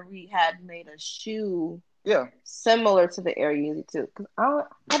know Kyrie had made a shoe Yeah, similar to the Air Yeezy too. Cause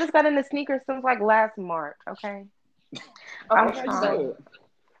I just got into sneakers since like last March. Okay, I'm Okay, okay, you so trying. good.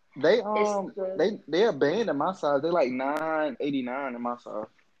 They it's the they a band in my size. They like 989 in my size.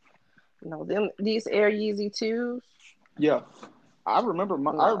 No, them these Air Yeezy twos. Yeah, I remember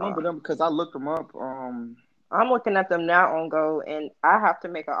Nah, them because I looked them up. I'm looking at them now on Go, and I have to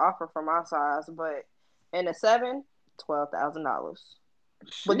make an offer for my size, but in a seven, $12,000.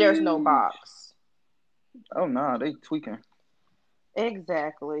 But there's no Sheesh. box. Oh nah, they tweaking.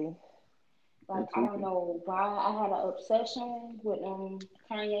 Exactly. They like I don't tweaking. know why I had an obsession with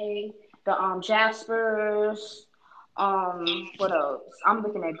Kanye, the Jaspers, what else? I'm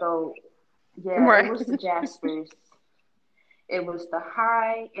looking at gold. Yeah, it Right. was the Jaspers. It was the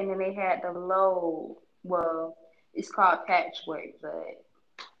high, and then they had the low. Well, it's called patchwork, but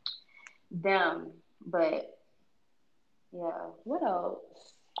them. But yeah, what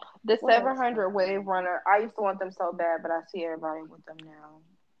else? The What else? 700 Wave Runner. I used to want them so bad, but I see everybody with them now.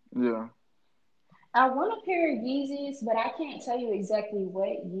 Yeah. I want a pair of Yeezys, but I can't tell you exactly what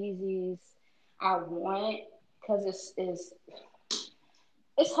Yeezys I want because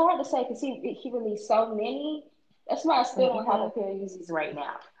it's hard to say because he released so many. That's why I still don't have a Hmm. pair of Yeezys right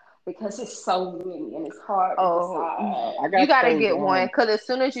now because it's so many and it's hard to Oh, decide. I you got gotta those. get one because as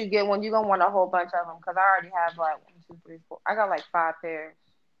soon as you get one, you're gonna want a whole bunch of them. Because I already have like one, two, three, four. I got like 5 pairs.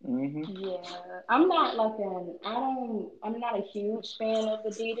 Hmm. Yeah, I'm not like I'm not a huge fan of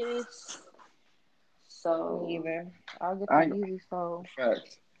Adidas, Me so either. I'll get the I ain't Easy Soul.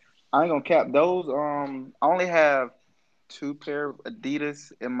 facts. I ain't gonna cap those. I only have two pair of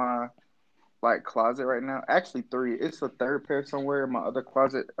Adidas in my like closet right now. Actually, three. It's a third pair somewhere in my other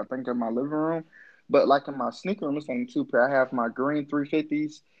closet. I think in my living room. But like in my sneaker room, it's only two pair. I have my green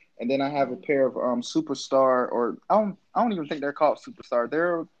 350s, and then I have a pair of Superstar, or I don't even think they're called Superstar.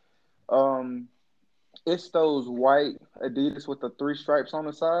 They're um it's those white Adidas with the three stripes on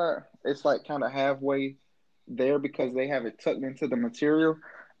the side. It's like kind of halfway there because they have it tucked into the material.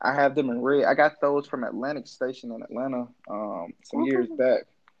 I have them in red. I got those from Atlantic Station in Atlanta some years Mhm. back.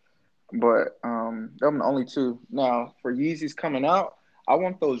 But them the only two. Now for Yeezys coming out, I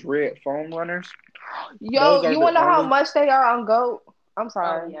want those red foam runners. Those Yo, are you the wanna know how only. much they are on Goat? I'm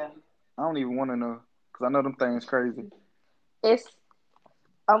oh sorry. yeah. I don't even want to know because I know them things crazy. It's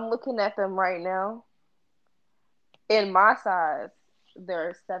I'm looking at them right now. In my size,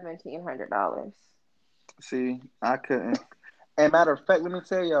 they're $1,700. See, I couldn't. And matter of fact, let me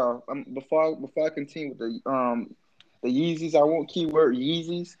tell y'all, before I continue with the Yeezys, I won't keyword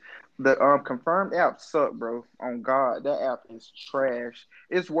Yeezys. The confirmed app suck, bro. On God, that app is trash.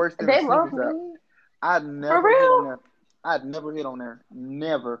 It's worse than the They love sneakers app. me. I'd For never hit on real? there. I'd never hit on there.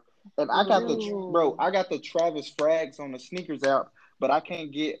 Never. And I got Ooh. I got the Travis Frags on the sneakers app, but I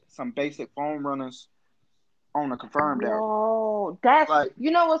can't get some basic foam runners on the confirmed app. Whoa. That's, Like,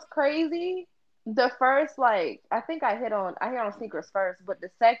 you know what's crazy? The first, like, I hit on sneakers first, but the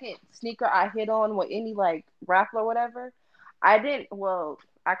second sneaker I hit on with any like raffle or whatever, I didn't, well,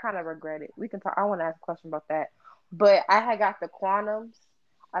 I kind of regret it. We can talk, I want to ask a question about that. But I had got the Quantums,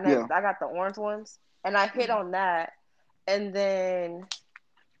 and yeah, I got the orange ones, and I hit on that, and then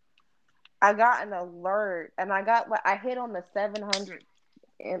I got an alert, and I hit on the 700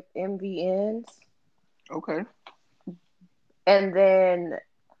 MVNs, okay. and then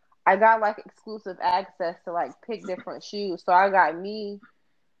I got like exclusive access to like pick different shoes. So I got me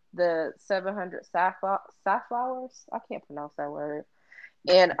the 700 safflowers. I can't pronounce that word.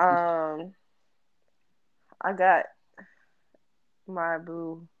 And I got my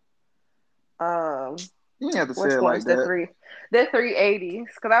boo You didn't have to say which it like one's the that. three? The 380s.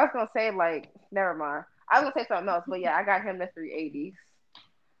 Cause I was gonna say like never mind. I was gonna say something else, but yeah, I got him the 380s.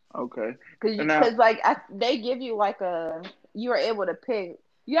 Okay. And now, Cause like they give you like you are able to pick.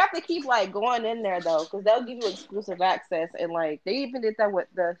 You have to keep like going in there though, because they'll give you exclusive access, and like they even did that with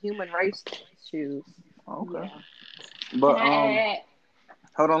the human race shoes. okay. Yeah. Can But I add?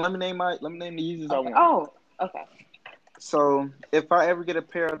 hold on. Let me name the Yeezys I Okay. want. Oh, okay. So if I ever get a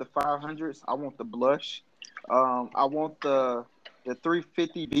pair of the 500s, I want the blush. I want the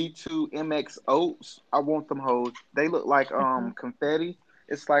 350 V2 MX Oats. I want them hoes. They look like Hmm. confetti.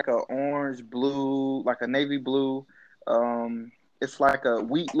 It's like a orange, blue, like a navy blue. It's like a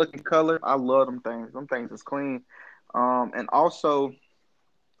wheat looking color. I love them things. Them things is clean. And also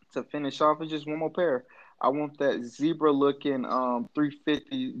to finish off, it's just one more pair. I want that zebra looking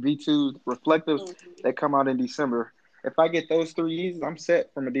 350 V2 reflectives Mhm. that come out in December. If I get those three Yeezys, I'm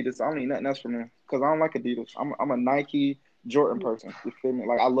set from Adidas. I don't need nothing else from them because I don't like Adidas. I'm a Nike Jordan Yeah. person. You feel me?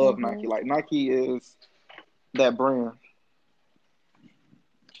 Like I love Nike. Hmm. Like Nike is that brand.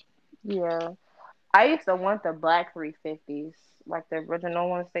 Yeah, I used to want the black 350s, like the original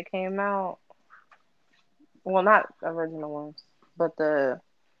ones that came out. Well, not original ones, but the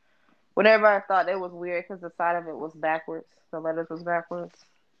whenever I thought it was weird because the side of it was backwards, the letters was backwards.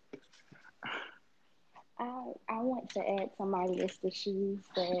 I want to add to my list of shoes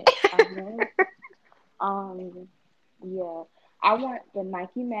that I want. Um, yeah, I want the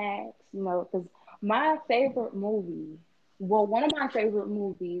Nike Max. You know, because my favorite movie, well, one of my favorite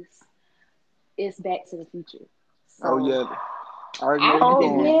movies is Back to the Future. Oh So yeah, I already know I where you Oh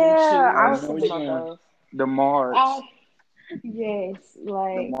going. need them yeah, I I already was know shoes. where thinking you about going. those. The Marks, I yes,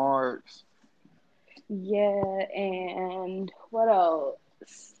 the like Marks. yeah, and what else?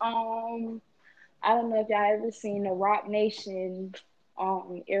 I don't know if y'all ever seen the Rock Nation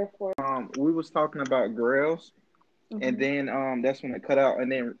Air Force. We was talking about Grails. And Hmm. then that's when it cut out.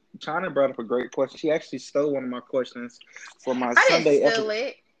 And then China brought up a great question. She actually stole one of my questions for my I didn't Sunday steal episode.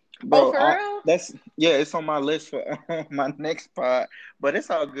 it. Oh, Bro, for real? that's yeah, it's on my list for my next pod. But it's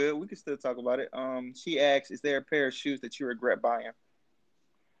all good. We can still talk about it. She asked, "Is there a pair of shoes that you regret buying?"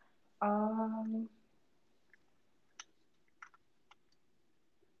 Um,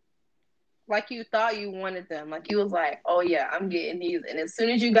 Like you thought you wanted them. Like you was like, oh yeah, I'm getting these. And as soon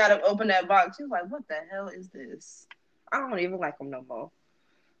as you got to open that box, you was like, what the hell is this? I don't even like them no more.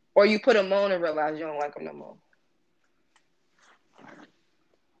 Or you put them on and realize you don't like them no more.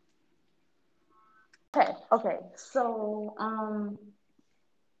 okay. So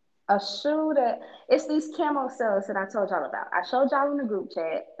a shoe that it's these camo cells that I told y'all about. I showed y'all in the group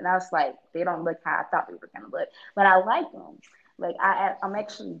chat, and I was like, they don't look how I thought they were gonna look, but I like them. Like I'm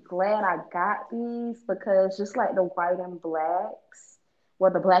actually glad I got these because just like the white and blacks,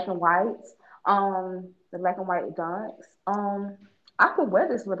 well, the black and whites, the black and white dunks, I could wear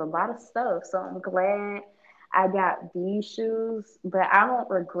this with a lot of stuff. So I'm glad I got these shoes, but I don't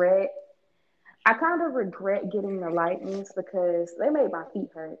regret I kind of regret getting the lightnings because they made my feet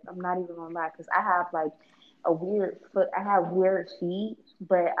hurt. I'm not even gonna lie, because I have like a weird foot. I have weird feet,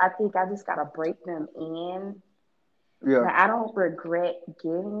 but I think I just gotta break them in. Yeah. But I don't regret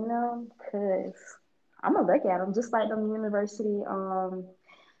getting them because I'm gonna look at them just like them university.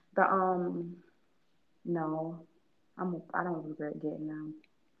 The no, I don't regret getting them.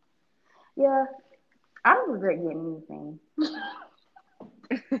 Yeah, I don't regret getting anything.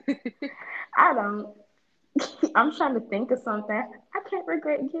 I don't. I'm trying to think of something. I can't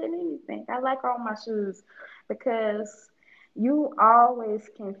regret getting anything. I like all my shoes because you always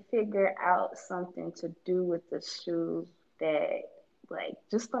can figure out something to do with the shoe that, like,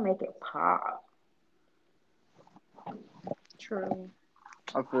 just to make it pop. True.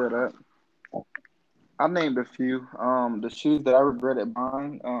 I feel that. I named a few. The shoes that I regretted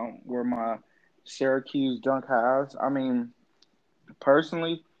buying were my Syracuse Dunk Highs. I mean,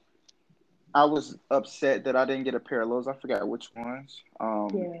 personally, I was upset that I didn't get a pair of those. I forgot which ones.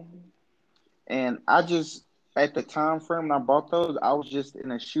 Yeah. And I just at the time frame when I bought those, I was just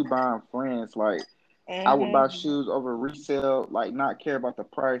in a shoe buying friends. Like I would buy Mhm. shoes over resale, like not care about the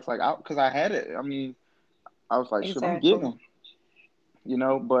price, like because I had it. I mean, I was like, shoot, I'm getting Exactly. them, you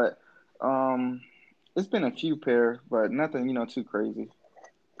know. But um, it's been a few pair, but nothing, too crazy.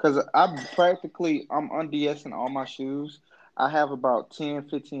 Because I'm undsing all my shoes. I have about 10,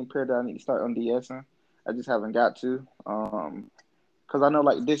 15 pair that I need to start undsing. I just haven't got to. Because I know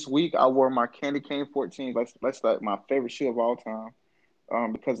like this week I wore my Candy Cane 14. That's like my favorite shoe of all time.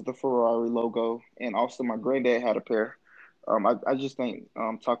 Because of the Ferrari logo, and also my granddad had a pair. I just think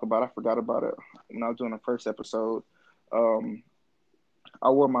talk about. I forgot about it when I was doing the first episode. Um, I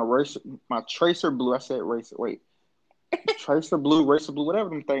wore my Tracer Blue. I said racer. Wait, Racer Blue, whatever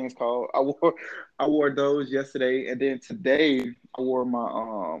them things called. I wore those yesterday, and then today I wore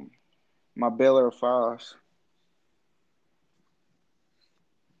my Bel Air fives.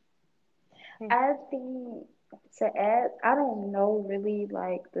 I think to add, I don't know really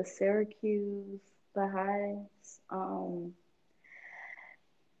like the Syracuse, the highs.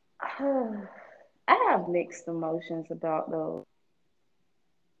 I have mixed emotions about those.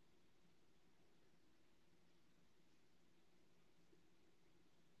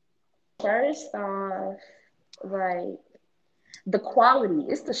 First off, like the quality,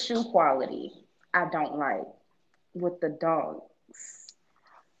 it's the shoe quality I don't like with the dunks,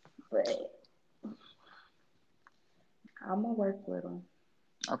 but I'm gonna work with them.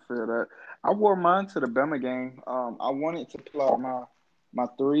 I feel that. I wore mine to the Bama game. I wanted to pull out my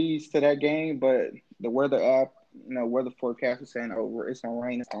threes to that game, but the weather app, weather forecast was saying, "Oh, it's gonna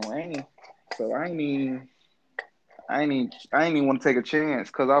rain. It's gonna rain." So I ain't even want to take a chance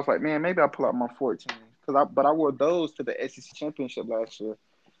because I was like, man, maybe I'll pull out my 14. But I wore those to the SEC championship last year.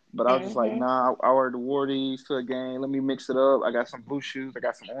 But I was just like, Mhm. nah, I already wore these to a game. Let me mix it up. I got some blue shoes. I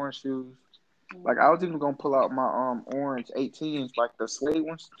got some orange shoes. Like I was Mhm. even gonna pull out my orange 18s, like the suede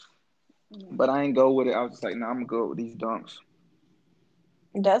ones, but Mhm. I ain't go with it. I was just like, nah, I'm gonna go with these dunks.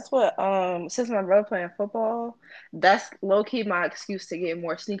 That's what since my brother playing football, that's low key my excuse to get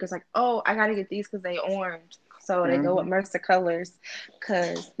more sneakers. Like, oh, I gotta get these because they orange. So they go Hmm. with Mercer colors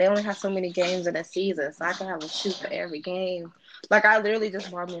because they only have so many games in a season. So I can have a shoe for every game. Like I literally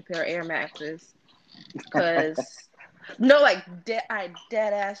just bought me a pair of Air Maxes because no, like I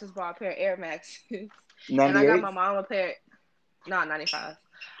dead ass just bought a pair of Air Maxes, and I got 98. my mom a pair. No, 95.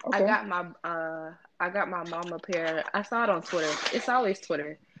 I Okay, got my I got my mom a pair. I saw it on Twitter. It's always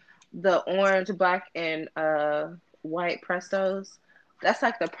Twitter. The orange, black, and white Prestos. That's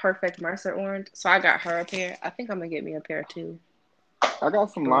like the perfect Mercer orange. So I got her a pair. I think I'm gonna get me a pair too. I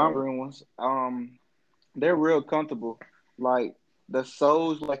got some lime But green ones. They're real comfortable. Like the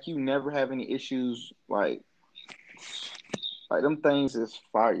soles, like you never have any issues. Like them things is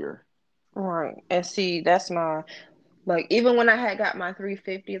fire. right. And see, that's my like even when I had got my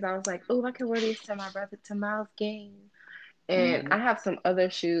 350s, I was like, oh, I can wear these to my brother to Miles game. And Hmm. I have some other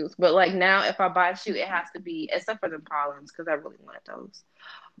shoes, but like now, if I buy a shoe, it has to be except for the Pollins because I really wanted those.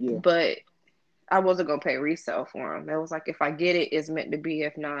 Yeah, But I wasn't gonna pay resale for them. It was like if I get it, it's meant to be.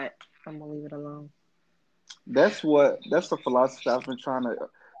 If not, I'm gonna leave it alone. that's the philosophy I've been trying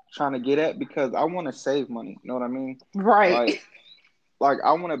to get at because I want to save money. You know what I mean? Right. Like like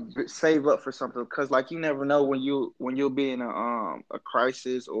I want to save up for something because like you never know when you'll be in a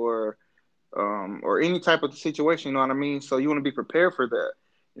crisis or any type of situation. You know what I mean? So you want to be prepared for that.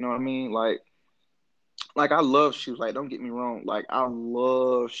 You know what I mean? Like I love shoes. Like don't get me wrong. Like I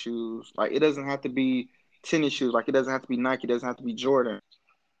love shoes. Like it doesn't have to be tennis shoes. Like it doesn't have to be Nike. It doesn't have to be Jordan.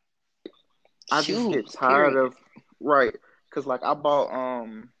 I just get Shoes. tired Period. of right because like I bought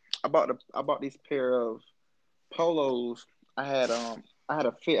these pair of polos. I had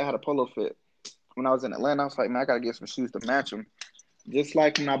a fit. I had a polo fit when I was in Atlanta. I was like, man, I gotta get some shoes to match them. Just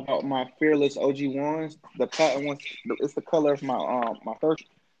like when I bought my Fearless OG ones, the cotton ones. It's the color of my first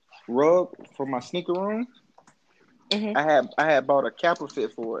rug for my sneaker room. Hmm. I had bought a Kappa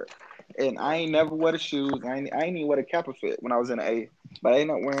fit for it, and I ain't never wear the shoes. I ain't even wear the Kappa fit when I was in the A, but I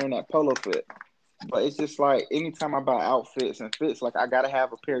ain't up wearing that polo fit. But it's just like anytime I buy outfits and fits, like I gotta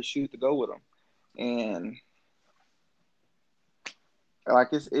have a pair of shoes to go with them. And Like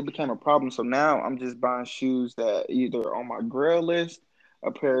it became a problem. So now I'm just buying shoes that either on my grail list,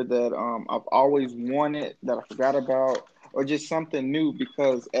 a pair that I've always wanted that I forgot about, or just something new.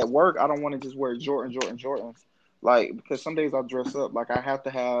 Because at work I don't want to just wear Jordans. Like because some days I'll dress up. Like I have to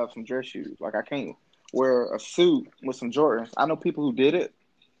have some dress shoes. Like I can't wear a suit with some Jordans. I know people who did it,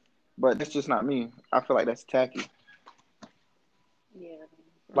 but that's just not me. I feel like that's tacky. Yeah.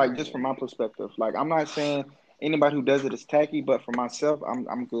 Like just from Right. my perspective. Like I'm not saying anybody who does it is tacky, but for myself,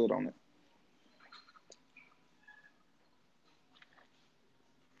 I'm good on it.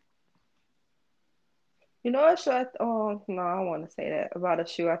 You know what shoe? Oh no, I don't want to say that about a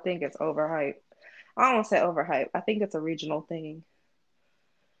shoe. I think it's overhyped. I don't want to say overhyped. I think it's a regional thing.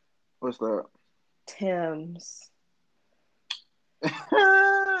 What's that? Tim's.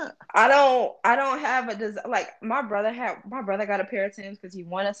 I I don't have a like my brother got a pair of Timbs because he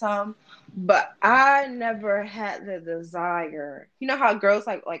wanted some, but I never had the desire. You know how girls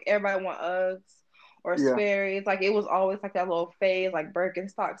like everybody want Uggs or yeah, Sperry's, like it was always like that little phase, like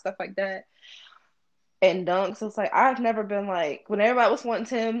Birkenstock, stuff like that. And Dunks, it's like I've never been like when everybody was wanting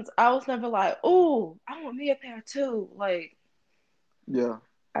Timbs, I was never like, oh, I want me a pair too. Like yeah.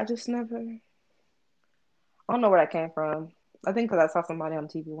 I just never I don't know where that came from. I think because I saw somebody on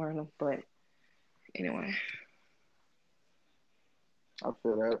TV wearing them, but anyway. I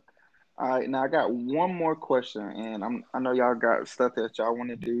feel that. All right, now I got one more question, and I know y'all got stuff that y'all want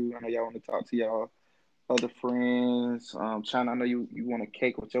to do. I know y'all want to talk to y'all other friends. China, I know you want a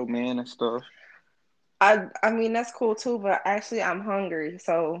cake with your man and stuff. I mean that's cool too, but actually I'm hungry,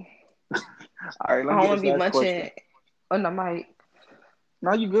 so All right, let I me don't get want to this be last question. munching on the mic.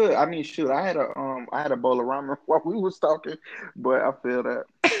 No, you good. I mean, shoot, I had a bowl of ramen while we was talking, but I feel that.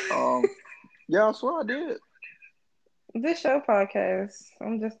 Um, yeah, I swear I did. This show podcast.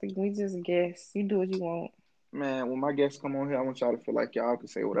 We just guess. You do what you want. Man, when my guests come on here, I want y'all to feel like y'all can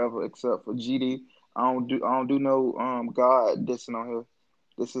say whatever except for GD. I don't do no God dissing on here.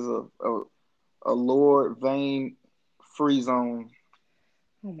 This is a Lord Vane free zone.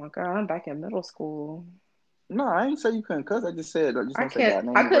 Oh my god, I'm back in middle school. No, I ain't say you couldn't cuss. I just said just I don't say can't. God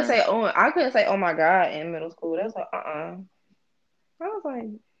name in vain. I couldn't say oh my god in middle school. That's like I was like,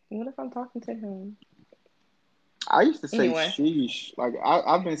 what if I'm talking to him? I used to say Anyway, sheesh. Like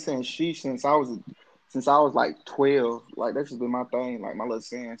I've been saying sheesh since I was like 12. Like that's just been my thing. Like my little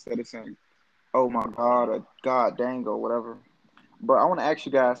saying instead of saying oh my God or God dang or whatever. But I want to ask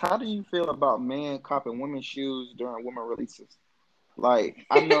you guys, how do you feel about men copying women's shoes during women releases? Like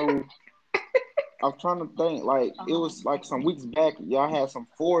I know I'm trying to think. Like it was like some weeks back, y'all had some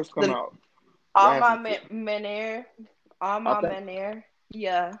fours come the out. Y'all all had my some. men air, all I my think men air.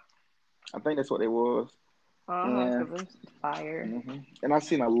 Yeah. I think that's what it was. And Cause I'm fire. and I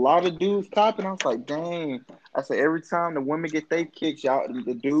seen a lot of dudes copping. I was like, dang. I said every time the women get they kicks, y'all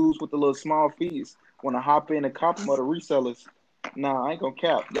the dudes with the little small feet want to hop in and cop them or the resellers. Nah, I ain't gonna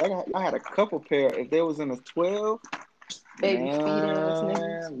cap. Y'all had a couple pair. If they was in a 12, Baby feet ass niggas.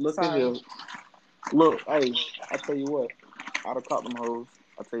 man, look at Sorry. here. Look, hey, I tell you what, I'd have caught them hoes.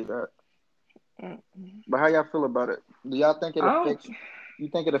 I tell you that. Mm-mm. But how y'all feel about it? Do y'all think it I don't. affects? You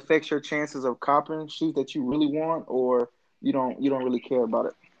think it affects your chances of copping shoes that you really want, or you don't really care about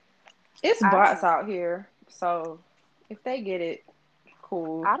it? It's I bots don't. out here, so if they get it,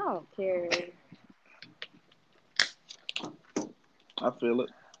 cool. I don't care. I feel it.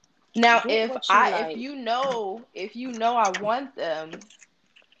 Now, Get what you like. if you know I want them,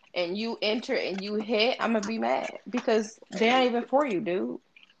 and you enter and you hit, I'm gonna be mad because they ain't even for you, dude.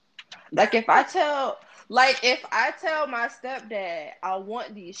 Like if I tell my stepdad I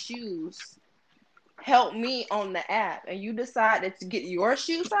want these shoes, help me on the app, and you decide to get your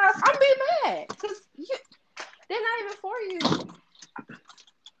shoe size, I'm be mad because they're not even for you.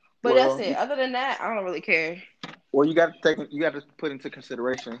 But that's Well, it. Other than that, I don't really care. well, you got to put into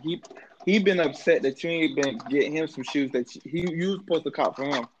consideration. He been upset that you ain't been getting him some shoes that you was supposed to cop for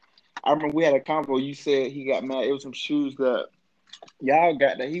him. I remember we had a convo. You said he got mad. It was some shoes that y'all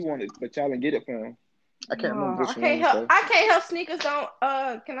got that he wanted, but y'all didn't get it for him. I can't remember Oh, which ones though. I can't help sneakers don't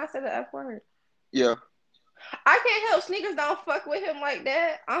can I say the F word? Yeah, I can't help sneakers don't fuck with him like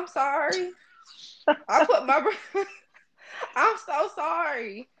that. I'm sorry. I put my I'm so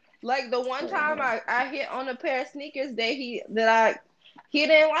sorry. Like the one time uh, I hit on a pair of sneakers he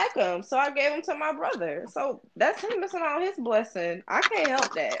didn't like them, so I gave them to my brother. So that's him missing out on his blessing. I can't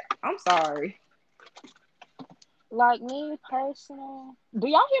help that. I'm sorry. Like me personal. Do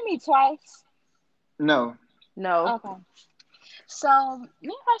y'all hear me twice? no. No. Okay. So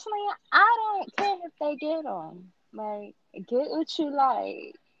me personally, I don't care if they get them. Like get what you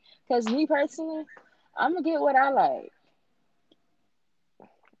like. Cause me personally, I'm gonna get what I like.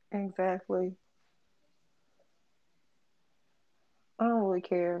 Exactly. I don't really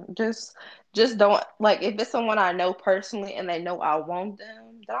care. Just don't like if it's someone I know personally and they know I want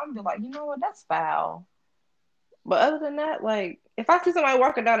them, then I'm be like, you know what, that's foul. But other than that, like if I see somebody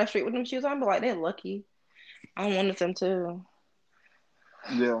walking down the street with them shoes on, I'm be like, they're lucky. I wanted them too.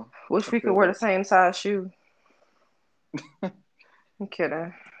 Yeah, Wish I we could feel wear the that. same size shoe. I'm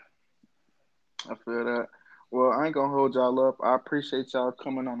kidding. I feel that. Well, I ain't gonna hold y'all up. I appreciate y'all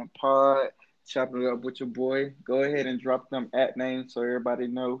coming on the pod, chopping it up with your boy. Go ahead and drop them at names so everybody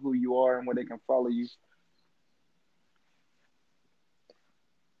know who you are and where they can follow you.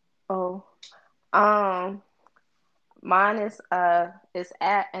 Oh, um, mine is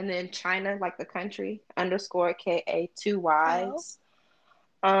at and then China like the country underscore KA two Hello. Y's.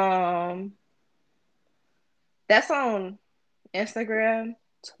 Um, that's on Instagram,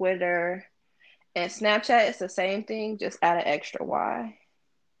 Twitter, and Snapchat. It's the same thing, just add an extra Y,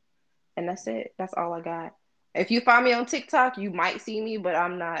 and that's it. That's all I got. If you find me on TikTok, you might see me, but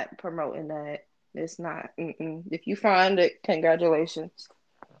I'm not promoting that. It's not. Mm-mm. If you find it, congratulations.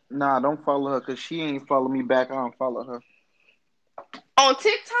 Nah, don't follow her because she ain't follow me back. I don't follow her. On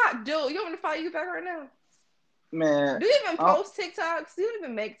TikTok, dude, you want me to follow you back right now? Man, Do you even I, post TikToks? Do you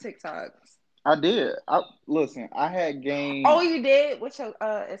even make TikToks? I did. I listen. I had Oh, gained. you did with your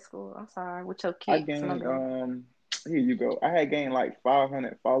at school. I'm sorry, with your I kicks. My gained. bad. Here you go. I had gained like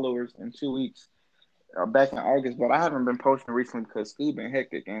 500 followers in 2 weeks back in August, but I haven't been posting recently because school been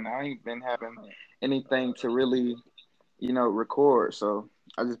hectic and I ain't been having anything to really, record. So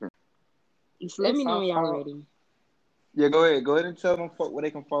I just been. Just let It's me know so when y'all fault. ready. Yeah, go ahead. Go ahead and tell them where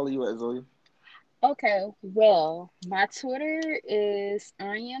they can follow you at, Zoe. Okay, well, my Twitter is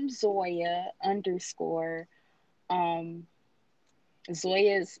I am Zoya underscore. Um,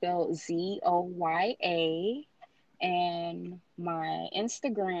 Zoya is spelled Zoya, and my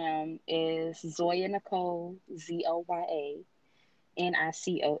Instagram is Zoya Nicole ZoyaNicole.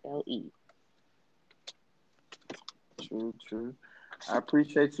 True, true. I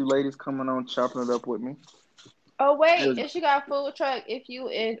appreciate you ladies coming on, chopping it up with me. Oh It wait, was, and she got a food truck if you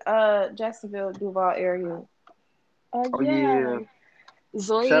in Jacksonville, Duval area. Oh oh yeah, yeah.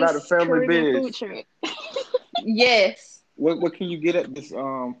 Shout out to Zoya's Family Caribbean food Biz. truck. Yes. What can you get at this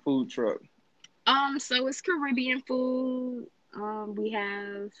food truck? So it's Caribbean food. We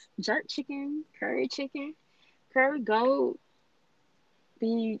have jerk chicken, curry goat,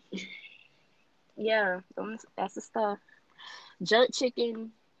 beef. Yeah, that's the stuff. Jerk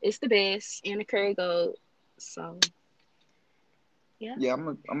chicken is the best, and the curry goat. So yeah, Yeah,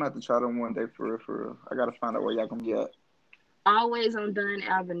 I'm gonna have to try them one day for real, for real. I gotta find out where y'all gonna be at. always on Dunn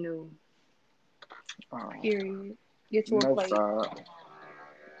Avenue. Um, Period. Get you a no plate. side,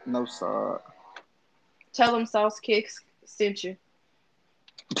 no side. Tell them Sauce Kicks sent you.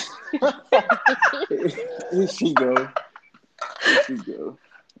 Here she go. Here she go.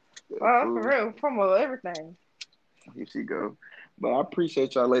 That For fool. real, promo everything. Here she go. But I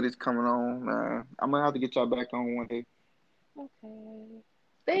appreciate y'all ladies coming on, man. I'm gonna have to get y'all back on one day. Okay. For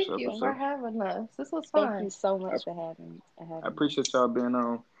Thank sure, for you for sure. having us. This was Thank you fun. so I, much for I having appreciate us. y'all being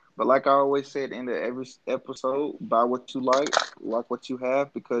on. But like I always say at the end of every episode, buy what you like what you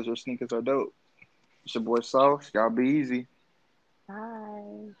have, because your sneakers are dope. It's your boy Sauce. Y'all be easy.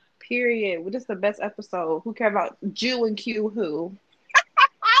 Bye. Period. Well, this is the best episode. Who care about Jew and Q who?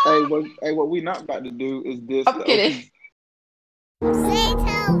 What we not about to do is this I'm the kidding. OT.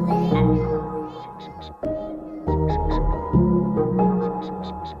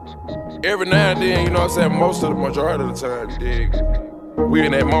 Every now and then, you know what I'm saying? Most of the majority of the time, you dig? We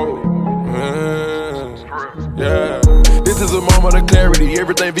in that mode. Yeah. This is a moment of clarity.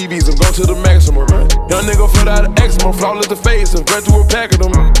 Everything VVs and go to the maximum. Young nigga flat out of eczema, flawless to face and run through a pack of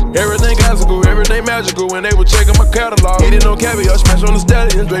them. Everything classical, everything magical. When they were checking my catalog, eating no caviar, smash on the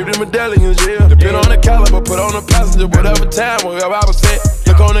stallions, draped in medallions, yeah. Depend on the caliber, put on the passenger, whatever time, wherever I was at.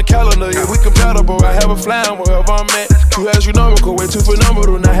 Look on the calendar, yeah, we compatible. I have a flying wherever I'm at. You astronomical, way too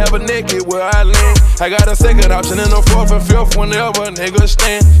phenomenal. Now have a naked where I land. I got a second option and a fourth and fifth whenever a nigga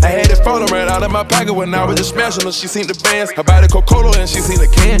stand. I had it falling right out of my pocket when I was just smashing her. She seen the bands. I buy the Coca-Cola and she seen the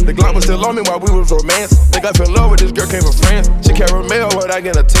can. The Glock was still on me while we was romance. Think I fell in love with this girl, came from France. She caramel when I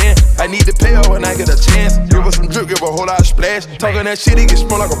get a 10. I need to pay her when I get a chance. Give her some drip, give her a whole lot of splash. Talking that shit, he get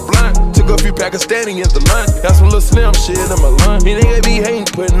sprung like a blunt. Took a few Pakistani into lunch. Got some little slim shit in my lunch. He nigga be hating,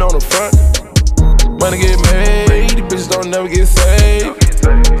 putting on the front. Money get made, these bitches don't never get saved.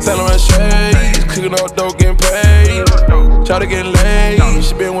 Selling my shades, cooking up dope, getting paid. Try to get laid,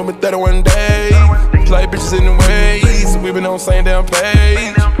 she been with me 31 days. Play bitches in the ways, we been on the same damn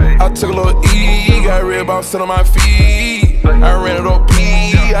page. I took a little E, got red bumps sit on my feet. I ran it up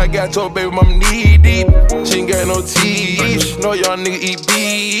P. I got your baby mama knee deep. She ain't got no teeth. She know y'all nigga eat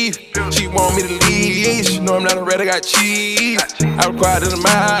beef. She want me to leave. She know I'm not a rat, I got cheese. I was quiet in my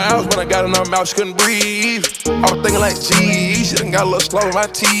house when I got in her mouth, she couldn't breathe. I was thinking like, gee, she done got a little slow in my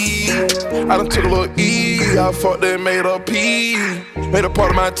teeth. I done took a little E. I fucked her and made her pee. Made her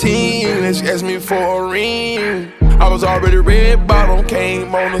part of my team, and she asked me for a ring. I was already red bottom,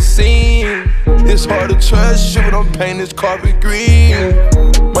 came on the scene. It's hard to trust you, but I'm painting this carpet green.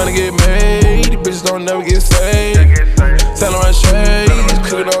 Money get made, these bitches don't never get saved. Selling around shades,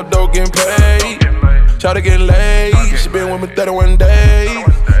 cooking up dope, getting paid. Try to get laid, she been with me 31 days.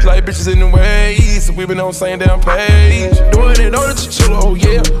 It's like bitches in the ways, so we been on the same damn page. Doing it on the chinchilla, oh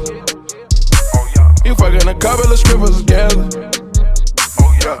yeah. You fucking a couple of strippers together.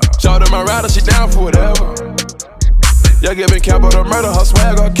 Shout out my rider, she down for whatever. Y'all giving capital murder, her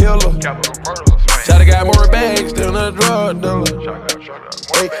swag or kill her. Shawty got more bags than a drug dealer.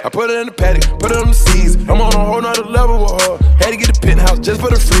 Hey, I put it in the paddock, put it on the seas. I'm on a whole nother level with her. Had to get the penthouse just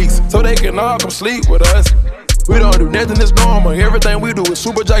for the freaks, so they can all come sleep with us. We don't do nothing that's normal, everything we do is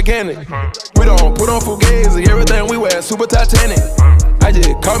super gigantic. We don't put on fugazi, everything we wear is super Titanic. I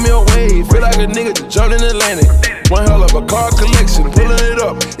just caught me a wave, feel like a nigga just jumped in the Atlantic. One hell of a car collection, pulling it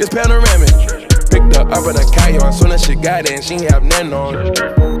up, it's panoramic. Picked her up in a Cayo, soon as she got in, she ain't have nothing on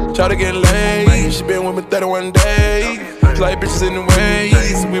her. Try to get laid, she been with me 31 days. It's like bitches in the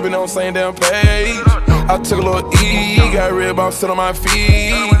ways, we been on the same damn page. I took a little E, got red bumps sit on my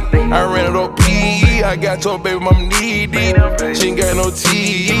feet. I ran it up P, I got your baby mama knee deep. She ain't got no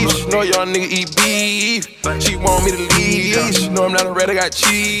teeth, she know y'all nigga eat beef. She want me to leave, she know I'm not a rat, I got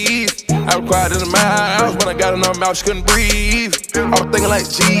cheese. I was quiet in my house when I got in her mouth, she couldn't breathe. I was thinking like,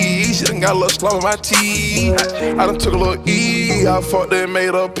 gee, she done got a little slow in my teeth. I done took a little E, I fucked her and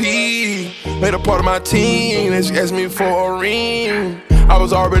made her pee. Made her part of my team, and she asked me for a ring. I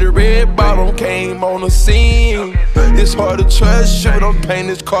was already red bottom, came on the scene. It's hard to trust you, but I'm painting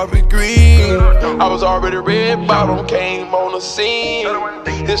this carpet green. I was already red bottom, came on the scene.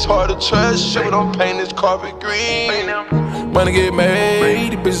 It's hard to trust you, but I'm painting this carpet green. Money get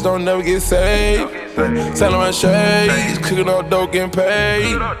made, these bitches don't never get saved. Selling around shades, cooking up dope, getting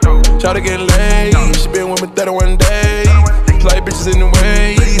paid. Try to get laid, she been with me 31 days. It's like bitches in the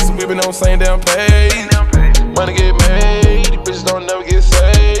ways, we been on the same damn page. Money get made, these bitches don't never get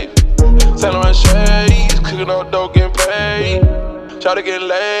saved. Selling around shades, cooking up dope, getting paid. Try to get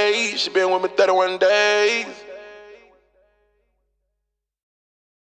laid, she been with me 31 days.